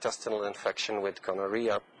for intestinal infection with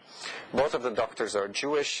gonorrhea. Both of the doctors are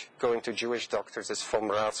Jewish. Going to Jewish doctors is vom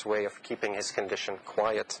Rath's way of keeping his condition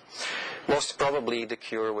quiet. Most probably, the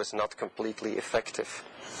cure was not completely effective.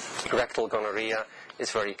 Rectal gonorrhea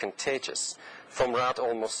is very contagious. Vom Raad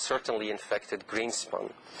almost certainly infected Greenspun.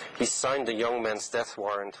 He signed the young man's death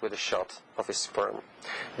warrant with a shot of his sperm.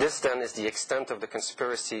 This, then, is the extent of the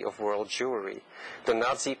conspiracy of world Jewry. The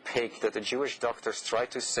Nazi pig that the Jewish doctors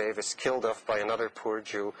tried to save is killed off by another poor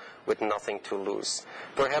Jew with nothing to lose.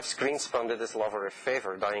 Perhaps Greenspun did his lover a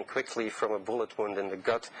favor, dying quickly from a bullet wound in the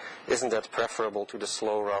gut. Isn't that preferable to the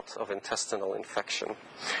slow rot of intestinal infection?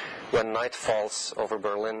 When night falls over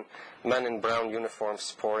Berlin, men in brown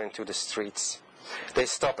uniforms pour into the streets. They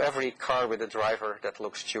stop every car with a driver that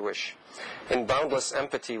looks Jewish. In boundless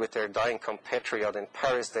empathy with their dying compatriot in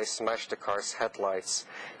Paris, they smash the car's headlights.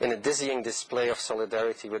 In a dizzying display of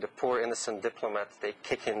solidarity with a poor innocent diplomat, they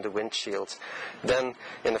kick in the windshield. Then,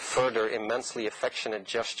 in a further immensely affectionate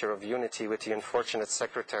gesture of unity with the unfortunate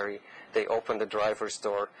secretary, they open the driver's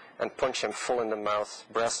door and punch him full in the mouth,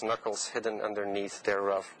 brass knuckles hidden underneath their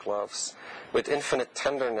rough gloves. With infinite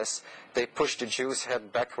tenderness, they push the Jew's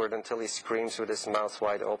head backward until he screams with his mouth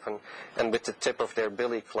wide open, and with the tip of their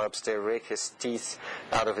billy clubs they rake his teeth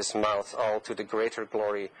out of his mouth, all to the greater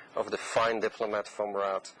glory of the fine diplomat Vom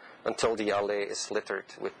Raad, until the allée is littered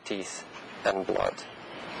with teeth and blood.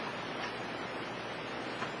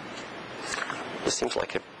 This seems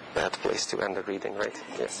like a bad place to end the reading, right?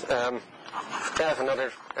 Yes. I have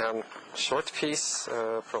another short piece,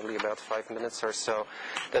 probably about 5 minutes or so.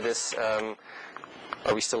 That is,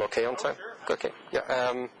 are we still okay on time? Okay.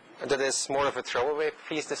 Yeah. That is more of a throwaway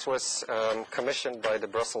piece. This was commissioned by the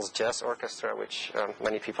Brussels Jazz Orchestra, which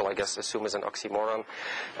many people, I guess, assume is an oxymoron.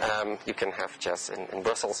 You can have jazz in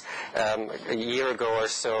Brussels. A year ago or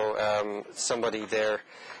so, somebody there,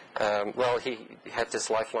 he had this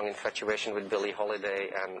lifelong infatuation with Billie Holiday,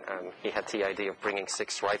 and he had the idea of bringing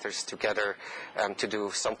 6 writers together to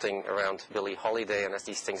do something around Billie Holiday. And as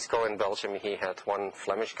these things go in Belgium, he had one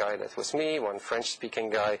Flemish guy, that was me, one French-speaking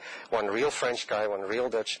guy, one real French guy, one real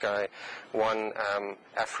Dutch guy, one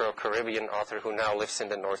Afro-Caribbean author who now lives in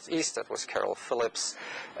the Northeast, that was Carol Phillips,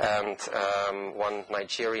 and one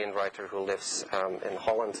Nigerian writer who lives in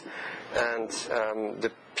Holland. And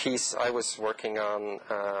the piece I was working on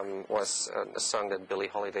was a song that Billie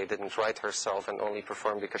Holiday didn't write herself and only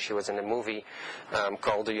performed because she was in a movie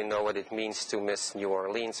called Do You Know What It Means to Miss New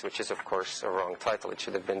Orleans, which is, of course, a wrong title. It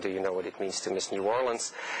should have been Do You Know What It Means to Miss New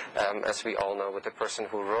Orleans. As we all know, but the person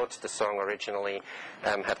who wrote the song originally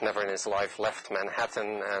had never in his life left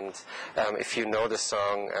Manhattan, and if you know the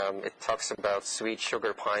song, it talks about sweet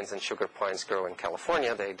sugar pines, and sugar pines grow in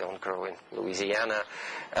California. They don't grow in Louisiana.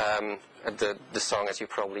 The song, as you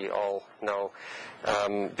probably all know,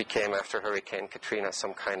 became, after Hurricane Katrina,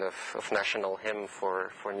 some kind of national hymn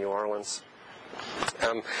for New Orleans.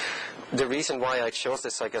 The reason why I chose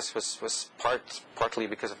this, I guess, was partly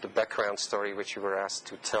because of the background story which you were asked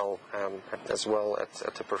to tell as well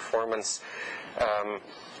at the performance.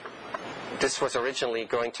 This was originally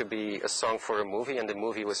going to be a song for a movie, and the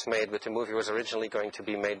movie was made, but the movie was originally going to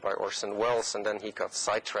be made by Orson Welles, and then he got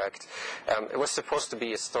sidetracked. It was supposed to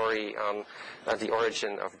be a story on the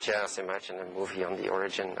origin of jazz. Imagine a movie on the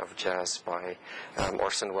origin of jazz by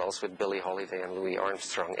Orson Welles with Billie Holiday and Louis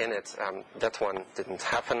Armstrong in it. That one didn't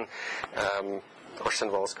happen.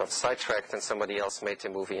 Orson Welles got sidetracked, and somebody else made the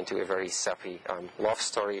movie into a very sappy love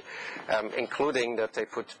story, including that they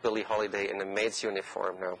put Billie Holiday in a maid's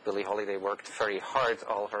uniform. Now, Billie Holiday worked very hard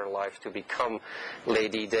all her life to become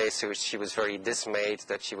Lady Day, so she was very dismayed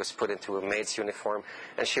that she was put into a maid's uniform,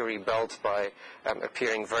 and she rebelled by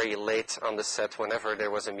appearing very late on the set whenever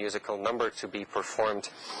there was a musical number to be performed.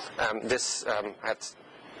 This had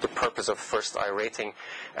the purpose of first irating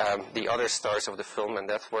the other stars of the film, and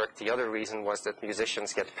that worked. The other reason was that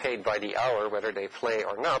musicians get paid by the hour, whether they play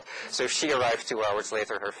or not. So if she arrived 2 hours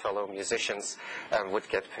later, her fellow musicians would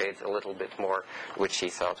get paid a little bit more, which he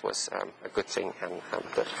thought was a good thing, and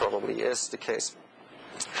that probably is the case.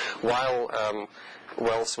 While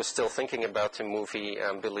Welles was still thinking about the movie,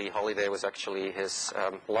 Billie Holiday was actually his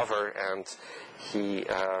lover, and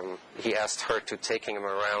he asked her to take him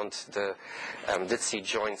around the ditzy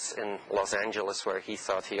joints in Los Angeles where he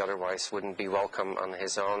thought he otherwise wouldn't be welcome on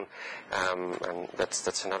his own, and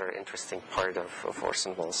that's another interesting part of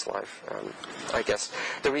Orson Welles' life, I guess.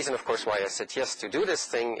 The reason, of course, why I said yes to do this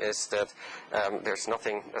thing is that there's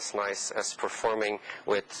nothing as nice as performing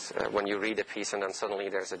with when you read a piece and then suddenly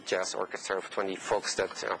there's a jazz orchestra of 20 folks that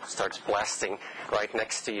starts blasting right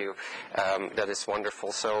next to you. That is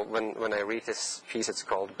wonderful. So when I read this piece, it's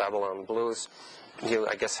called Babylon Blues, you,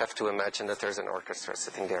 I guess, have to imagine that there's an orchestra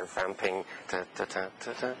sitting there vamping,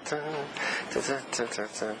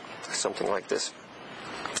 something like this.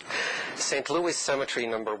 St. Louis Cemetery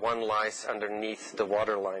number 1 lies underneath the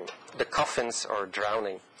waterline. The coffins are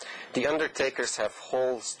drowning. The undertakers have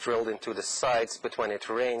holes drilled into the sides, but when it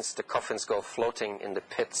rains, the coffins go floating in the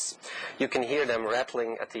pits. You can hear them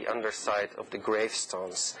rattling at the underside of the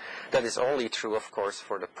gravestones. That is only true, of course,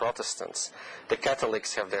 for the Protestants. The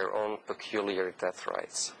Catholics have their own peculiar death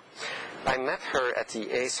rites. I met her at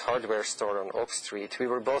the Ace hardware store on Oak Street. We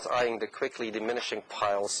were both eyeing the quickly diminishing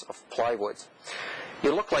piles of plywood.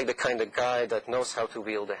 "You look like the kind of guy that knows how to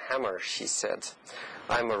wield a hammer," she said.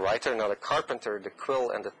 "I'm a writer, not a carpenter. The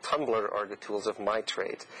quill and the tumbler are the tools of my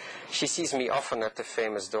trade." She sees me often at the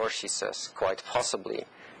famous door, she says. "Quite possibly.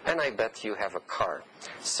 And I bet you have a car."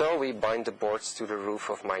 So we bind the boards to the roof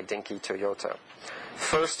of my dinky Toyota.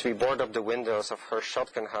 First, we board up the windows of her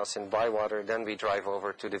shotgun house in Bywater, then we drive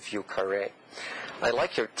over to the View Carré. "I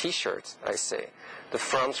like your T-shirt," I say. The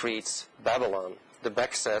front reads Babylon. The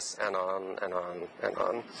back says, and on, and on, and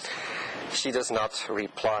on. She does not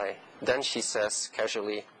reply. Then she says,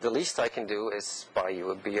 casually, "The least I can do is buy you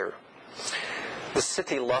a beer." The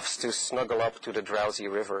city loves to snuggle up to the drowsy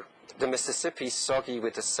river. The Mississippi, soggy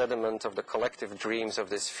with the sediment of the collective dreams of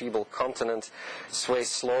this feeble continent, sways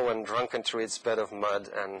slow and drunken through its bed of mud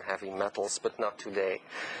and heavy metals, but not today.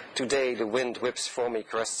 Today, the wind whips foamy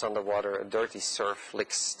crests on the water, a dirty surf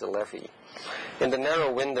licks the levee. In the narrow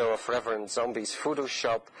window of Reverend Zombie's voodoo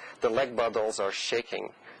shop, the leg dolls are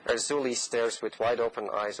shaking. Arzuli stares with wide-open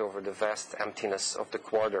eyes over the vast emptiness of the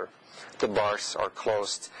quarter. The bars are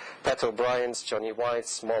closed. Pat O'Brien's, Johnny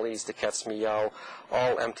White's, Molly's, the Cat's Meow,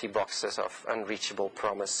 all empty boxes of unreachable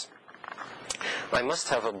promise. I must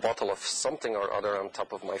have a bottle of something or other on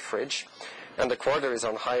top of my fridge, and the quarter is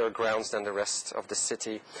on higher grounds than the rest of the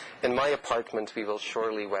city. In my apartment, we will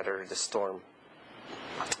surely weather the storm.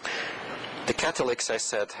 The Catholics, I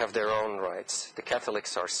said, have their own rites. The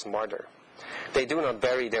Catholics are smarter. They do not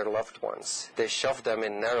bury their loved ones. They shove them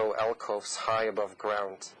in narrow alcoves high above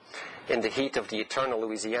ground. In the heat of the eternal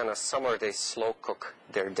Louisiana summer, they slow cook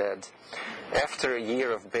their dead. After a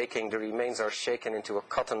year of baking, the remains are shaken into a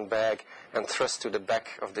cotton bag and thrust to the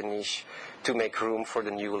back of the niche to make room for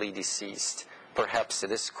the newly deceased. Perhaps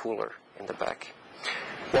it is cooler in the back.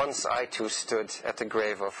 Once I too stood at the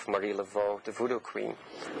grave of Marie Laveau, the voodoo queen.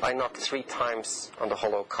 I knocked 3 times on the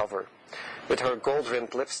hollow cover. With her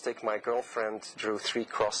gold-rimmed lipstick, my girlfriend drew 3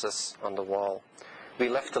 crosses on the wall. We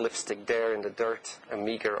left the lipstick there in the dirt, a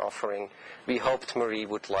meager offering. We hoped Marie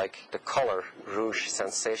would like the color rouge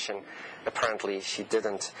sensation. Apparently she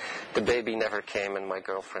didn't. The baby never came, and my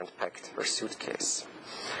girlfriend packed her suitcase.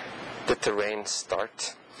 Did the rain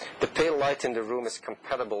start? The pale light in the room is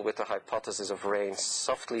compatible with the hypothesis of rain,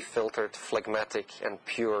 softly filtered, phlegmatic, and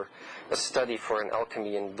pure, a study for an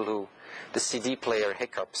alchemy in blue. The CD player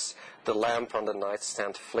hiccups, the lamp on the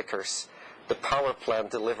nightstand flickers. The power plant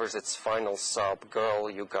delivers its final sob, "Girl,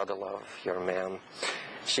 you gotta love your man."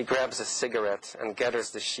 She grabs a cigarette and gathers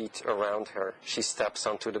the sheet around her. She steps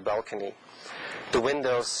onto the balcony. The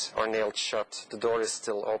windows are nailed shut. The door is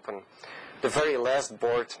still open. The very last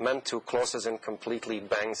board, meant to close us in completely,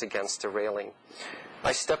 bangs against the railing.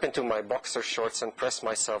 I step into my boxer shorts and press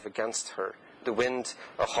myself against her. The wind,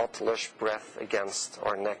 a hot, lush breath against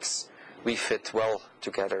our necks. We fit well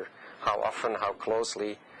together. How often, how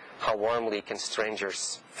closely, how warmly can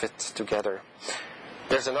strangers fit together?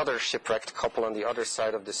 There's another shipwrecked couple on the other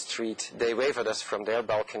side of the street. They wave at us from their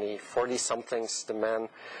balcony. 40-somethings, the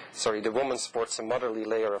woman sports a motherly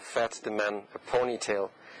layer of fat, the man a ponytail.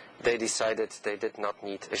 They decided they did not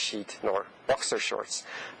need a sheet nor boxer shorts.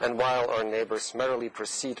 And while our neighbors merrily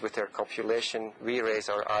proceed with their copulation, we raise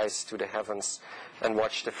our eyes to the heavens and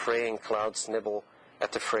watch the fraying clouds nibble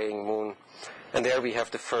at the fraying moon. And there we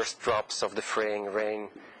have the first drops of the fraying rain.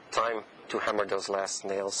 Time to hammer those last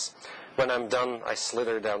nails. When I'm done, I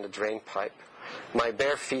slither down the drain pipe. My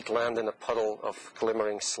bare feet land in a puddle of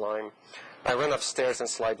glimmering slime. I run upstairs and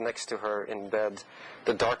slide next to her in bed.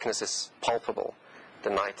 The darkness is palpable. The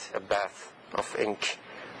night a bath of ink.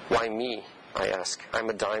 "Why me?" I ask. "I'm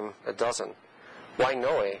a dime a dozen." "Why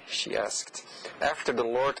Noe?" she asked. After the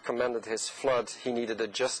Lord commanded his flood, he needed a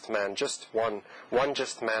just man, just one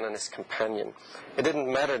just man and his companion. It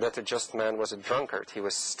didn't matter that the just man was a drunkard. He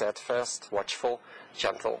was steadfast, watchful,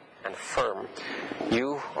 gentle, and firm.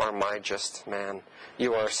 You are my just man.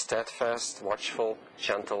 You are steadfast, watchful,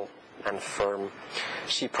 gentle, and firm.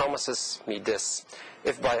 She promises me this: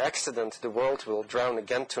 if by accident the world will drown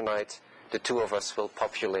again tonight, the 2 of us will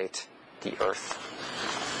populate the earth.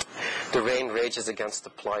 The rain rages against the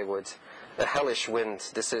plywood. A hellish wind.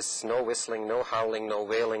 This is no whistling, no howling, no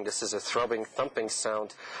wailing. This is a throbbing, thumping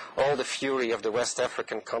sound. All the fury of the West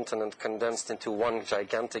African continent condensed into one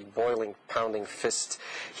gigantic, boiling, pounding fist.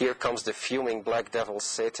 Here comes the fuming black devil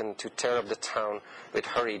Satan to tear up the town with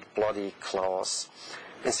hurried, bloody claws.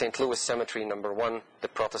 In St. Louis Cemetery No. 1, the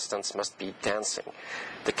Protestants must be dancing.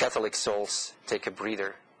 The Catholic souls take a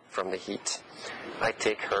breather from the heat. I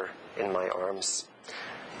take her in my arms.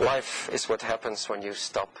 Life is what happens when you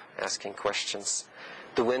stop asking questions.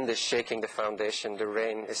 The wind is shaking the foundation. The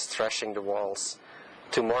rain is thrashing the walls.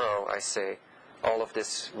 Tomorrow, I say, all of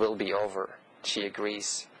this will be over. She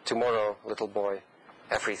agrees. Tomorrow, little boy,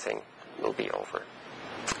 everything will be over.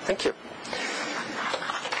 Thank you.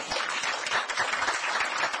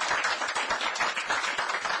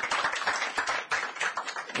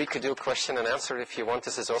 We could do question and answer if you want.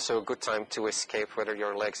 This is also a good time to escape whether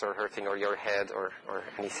your legs are hurting or your head or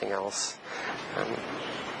anything else. How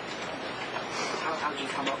did you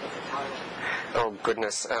come up with the title? Oh,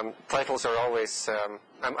 goodness. Titles are always...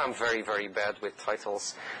 I'm very, very bad with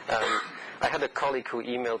titles. I had a colleague who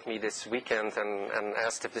emailed me this weekend and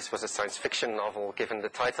asked if this was a science fiction novel, given the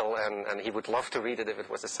title, and he would love to read it if it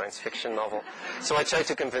was a science fiction novel. So I tried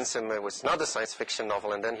to convince him it was not a science fiction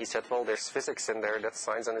novel, and then he said, well, there's physics in there, that's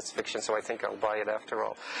science and it's fiction, so I think I'll buy it after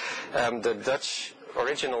all. The Dutch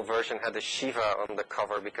original version had a Shiva on the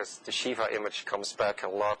cover because the Shiva image comes back a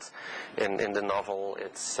lot in the novel.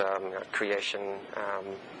 It's creation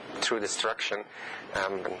through destruction.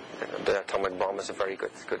 And the atomic bomb is a very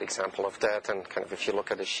good example of that. And kind of if you look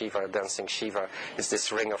at a Shiva, a dancing Shiva, it's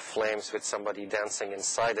this ring of flames with somebody dancing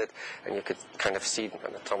inside it, and you could kind of see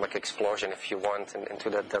an atomic explosion if you want into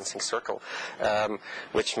that dancing circle,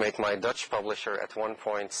 which made my Dutch publisher at one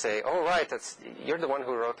point say, oh, right, you're the one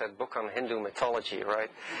who wrote that book on Hindu mythology, right?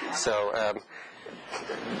 So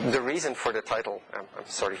the reason for the title, I'm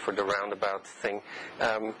sorry for the roundabout thing,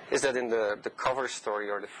 is that in the cover story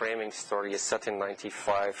or the framing story is set in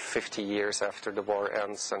 95, 50 years after the war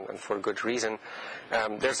ends, and for good reason.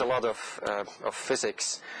 There's a lot of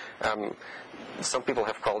physics. Some people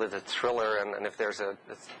have called it a thriller, and if there's a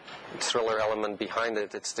thriller element behind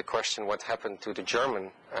it, it's the question what happened to the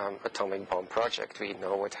German atomic bomb project. We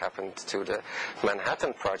know what happened to the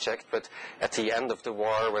Manhattan Project, but at the end of the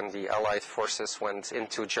war, when the Allied forces went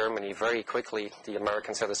into Germany very quickly, the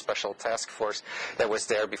Americans had a special task force that was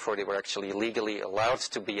there before they were actually legally allowed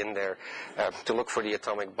to be in there to look for the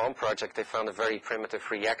atomic bomb project. They found a very primitive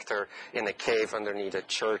reactor in a cave underneath a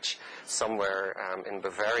church somewhere in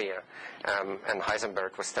Bavaria, and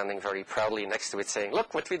Heisenberg was standing very proudly next to it saying,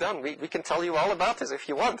 look what we've done, we can tell you all about this if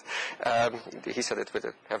you want. He said it with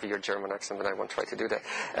a heavier German accent, but I won't try to do that.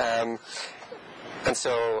 And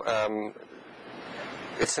so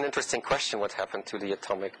it's an interesting question what happened to the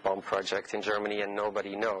atomic bomb project in Germany, and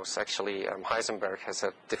nobody knows. Actually, Heisenberg has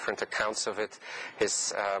different accounts of it.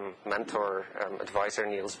 His mentor, advisor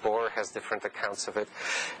Niels Bohr, has different accounts of it.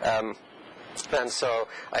 And so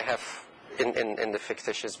I have, in the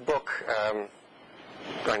fictitious book,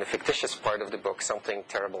 in the fictitious part of the book, something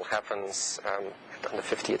terrible happens on the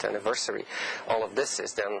 50th anniversary. All of this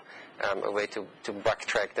is then a way to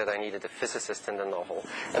backtrack that I needed a physicist in the novel.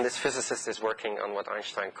 And this physicist is working on what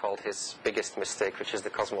Einstein called his biggest mistake, which is the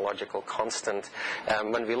cosmological constant.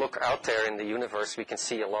 When we look out there in the universe, we can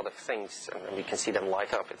see a lot of things, and we can see them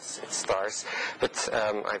light up. It's stars. But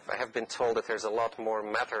I have been told that there's a lot more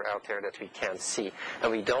matter out there that we can't see,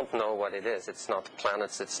 and we don't know what it is. It's not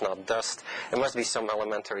planets, it's not dust. It must be some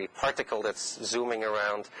elementary particle that's zooming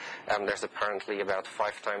around. There's apparently about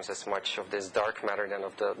 5 times as much of this dark matter than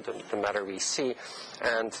of the matter we see.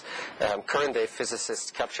 And current day physicists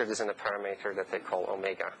capture this in a parameter that they call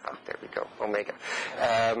omega. There we go, omega.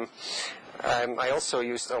 I also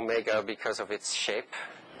used omega because of its shape.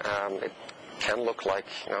 It can look like,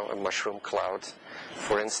 a mushroom cloud,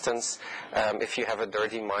 for instance. If you have a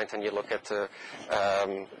dirty mind and you look at the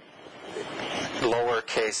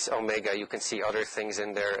lowercase omega, you can see other things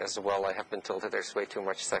in there as well. I have been told that there's way too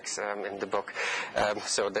much sex in the book,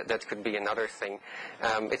 so that could be another thing.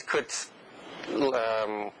 It could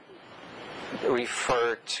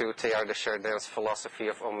refer to Teilhard de Chardin's philosophy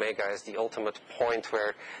of omega as the ultimate point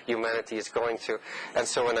where humanity is going to. And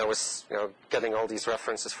so when I was getting all these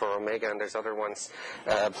references for omega, and there's other ones,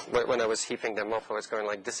 when I was heaping them up, I was going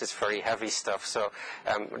like, this is very heavy stuff. So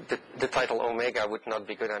the title omega would not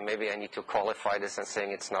be good, and maybe I need to qualify this and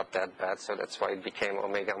saying it's not that bad. So that's why it became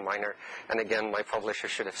omega minor. And again, my publisher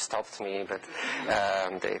should have stopped me, but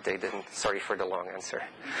they didn't. Sorry for the long answer.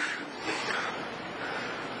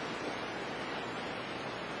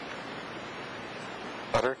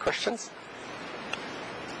 Other questions?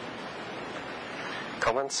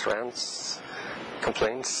 Comments, rants,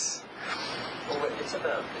 complaints? Well, it's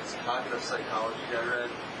cognitive psychology I read.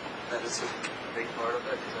 That is a big part of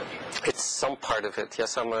it. Is that true? It's some part of it,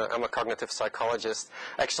 yes. I'm a cognitive psychologist.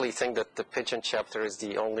 I actually think that the Pynchon chapter is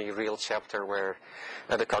the only real chapter where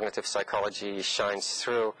the cognitive psychology shines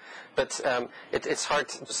through. But it's hard.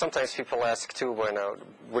 Sometimes people ask too,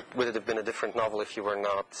 would it have been a different novel if you were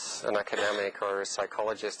not an academic or a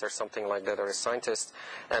psychologist or something like that, or a scientist?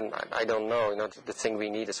 And I don't know. The thing we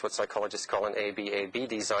need is what psychologists call an A-B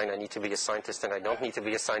design. I need to be a scientist, and I don't need to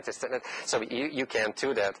be a scientist. So you can't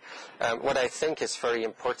do that. What I think is very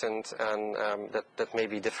important, and that may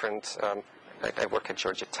be different. I work at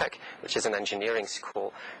Georgia Tech, which is an engineering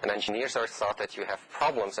school, and engineers are taught that you have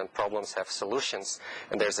problems, and problems have solutions,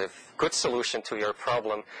 and there's a good solution to your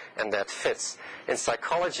problem, and that fits. In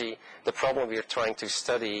psychology, the problem we're trying to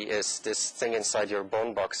study is this thing inside your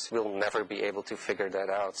bone box. We'll never be able to figure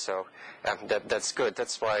that out, so that's good.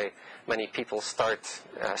 That's why many people started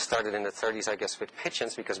in the 30s, I guess, with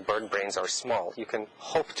pigeons, because bird brains are small. You can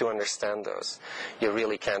hope to understand those. You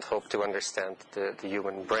really can't hope to understand the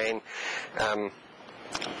human brain.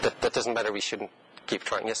 That doesn't matter. We shouldn't keep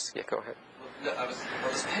trying. Yes, yeah, go ahead. Well,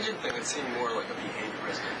 this pigeon thing, it seemed more like a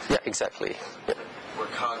behaviorist. Yeah, exactly. Yeah. Or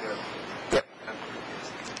cognitive. Yep.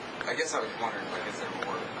 I guess I was wondering, is there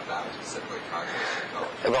more about specifically cognitive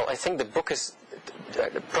psychology? Well, I think the book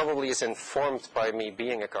probably is informed by me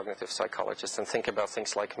being a cognitive psychologist and think about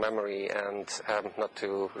things like memory and not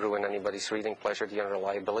to ruin anybody's reading pleasure, the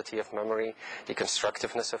unreliability of memory, the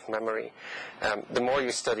constructiveness of memory. The more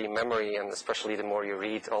you study memory, and especially the more you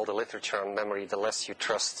read all the literature on memory, the less you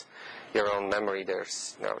trust your own memory.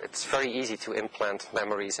 It's very easy to implant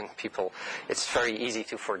memories in people. It's very easy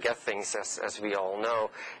to forget things, as we all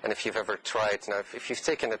know. And if you've ever tried, if you've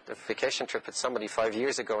taken a vacation trip with somebody 5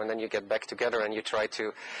 years ago and then you get back together and you try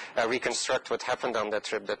to reconstruct what happened on that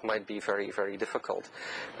trip, that might be very, very difficult.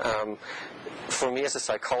 For me as a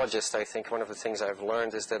psychologist, I think one of the things I've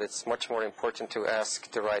learned is that it's much more important to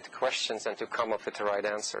ask the right questions and to come up with the right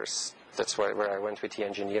answers. That's where I went with the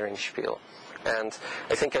engineering spiel. And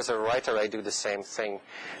I think as a writer, I do the same thing.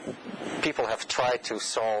 People have tried to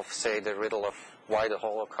solve, say, the riddle of why the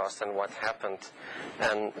Holocaust and what happened,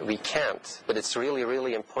 and we can't. But it's really,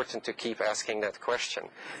 really important to keep asking that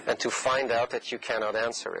question and to find out that you cannot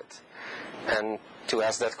answer it, and to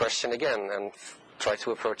ask that question again and try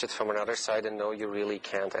to approach it from another side and know you really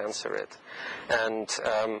can't answer it. And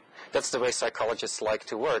that's the way psychologists like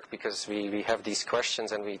to work, because we have these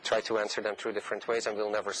questions and we try to answer them through different ways, and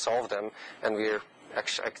we'll never solve them. And we're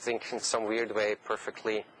actually, I think, in some weird way,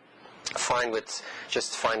 perfectly fine with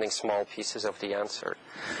just finding small pieces of the answer,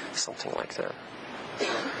 something like that.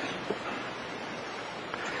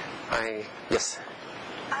 Yes?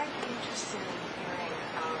 I'd be interested in hearing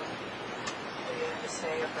what you have to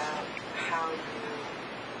say about how you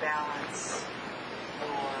balance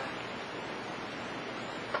your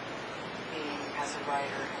being as a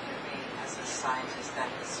writer and your being as a scientist. That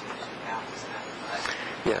is usually balance that.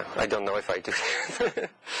 Yeah, I don't know if I do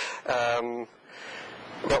that.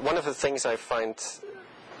 But one of the things I find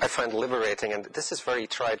liberating, and this is very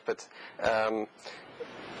trite, but I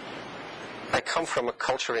come from a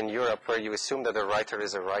culture in Europe where you assume that a writer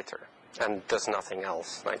is a writer and does nothing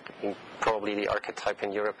else. Probably the archetype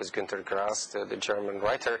in Europe is Gunter, the German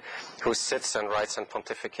writer, who sits and writes and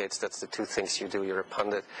pontificates. That's the two things you do. You're a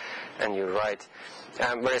pundit and you write.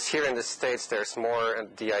 Whereas here in the States, there's more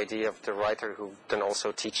the idea of the writer who then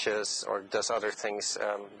also teaches or does other things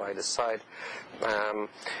by the side.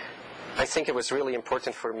 I think it was really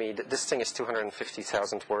important for me. This thing is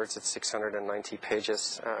 250,000 words. It's 690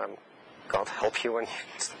 pages. God help you when you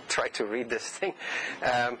try to read this thing.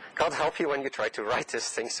 God help you when you try to write this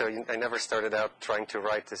thing. So I never started out trying to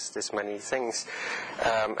write this many things.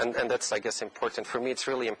 And that's, I guess, important. For me, it's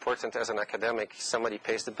really important as an academic. Somebody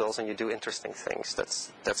pays the bills and you do interesting things.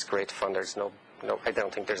 That's great fun. There's no, I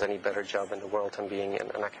don't think there's any better job in the world than being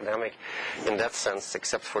an academic in that sense,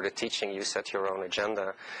 except for the teaching. You set your own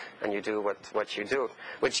agenda and you do what you do,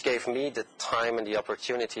 which gave me the time and the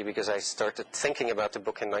opportunity, because I started thinking about the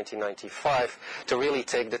book in 1995, to really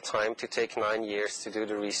take the time to take 9 years to do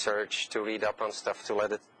the research, to read up on stuff, to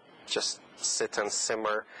let it just sit and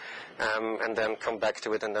simmer, and then come back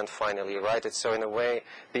to it and then finally write it. So in a way,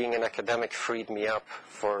 being an academic freed me up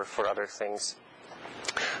for other things.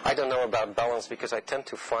 I don't know about balance, because I tend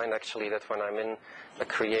to find actually that when I'm in a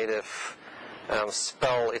creative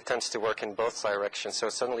spell, it tends to work in both directions. So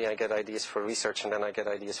suddenly I get ideas for research and then I get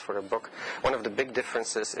ideas for a book. One of the big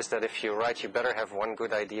differences is that if you write, you better have one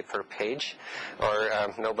good idea per page, or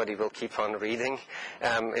nobody will keep on reading.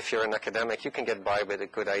 If you're an academic, you can get by with a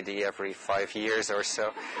good idea every 5 years or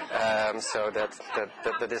so. So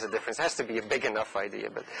that is a difference. It has to be a big enough idea,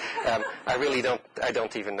 but I really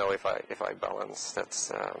don't even know if I balance.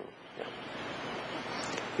 That's yeah.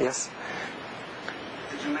 Yes.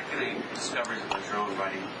 Did you make any discoveries about your own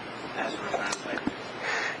writing as a translator?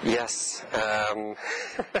 Yes.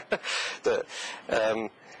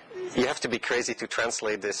 You have to be crazy to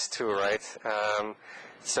translate this too, right?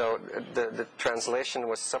 So the translation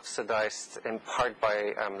was subsidized in part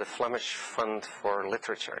by the Flemish Fund for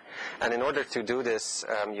Literature. And in order to do this,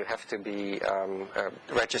 you have to be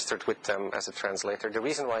registered with them as a translator. The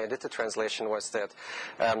reason why I did the translation was that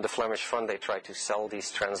the Flemish Fund, they try to sell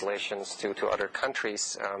these translations to other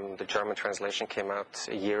countries. The German translation came out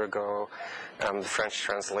a year ago. The French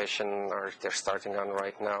translation, they're starting on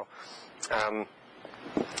right now.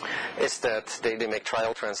 Is that they make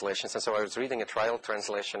trial translations, and so I was reading a trial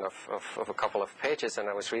translation of a couple of pages, and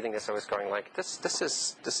I was reading this, I was going like, this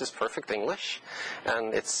is perfect English,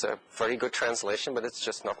 and it's a very good translation, but it's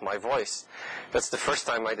just not my voice. That's the first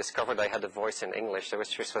time I discovered I had a voice in English. It was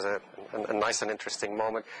just a nice and interesting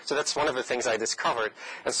moment. So that's one of the things I discovered,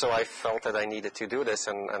 and so I felt that I needed to do this,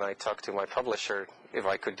 and I talked to my publisher if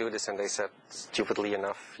I could do this, and they said, stupidly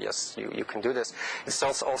enough, yes, you can do this. It's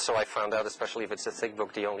also I found out, especially if it's a thick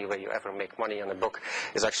book, the only way you ever make money on a book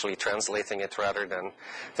is actually translating it rather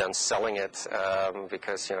than selling it,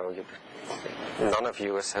 because none of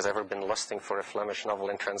you has ever been lusting for a Flemish novel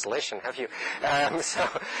in translation, have you? I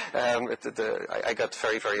got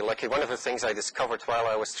very, very lucky. One of the things I discovered while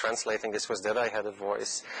I was translating this was that I had a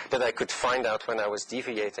voice that I could find out when I was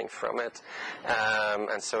deviating from it,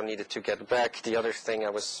 and so needed to get back. The other thing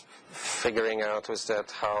I was figuring out was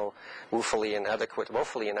that how woefully inadequate,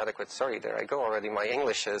 sorry, there I go already, my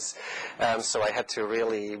English is. So I had to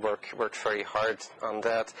really work very hard on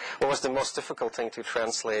that. What was the most difficult thing to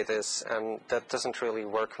translate is, and that doesn't really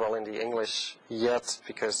work well in the English yet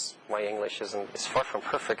because my English is far from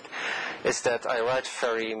perfect, is that I write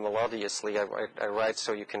very melodiously. I write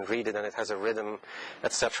so you can read it and it has a rhythm,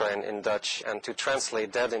 etc. in Dutch. And to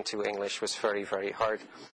translate that into English was very, very hard.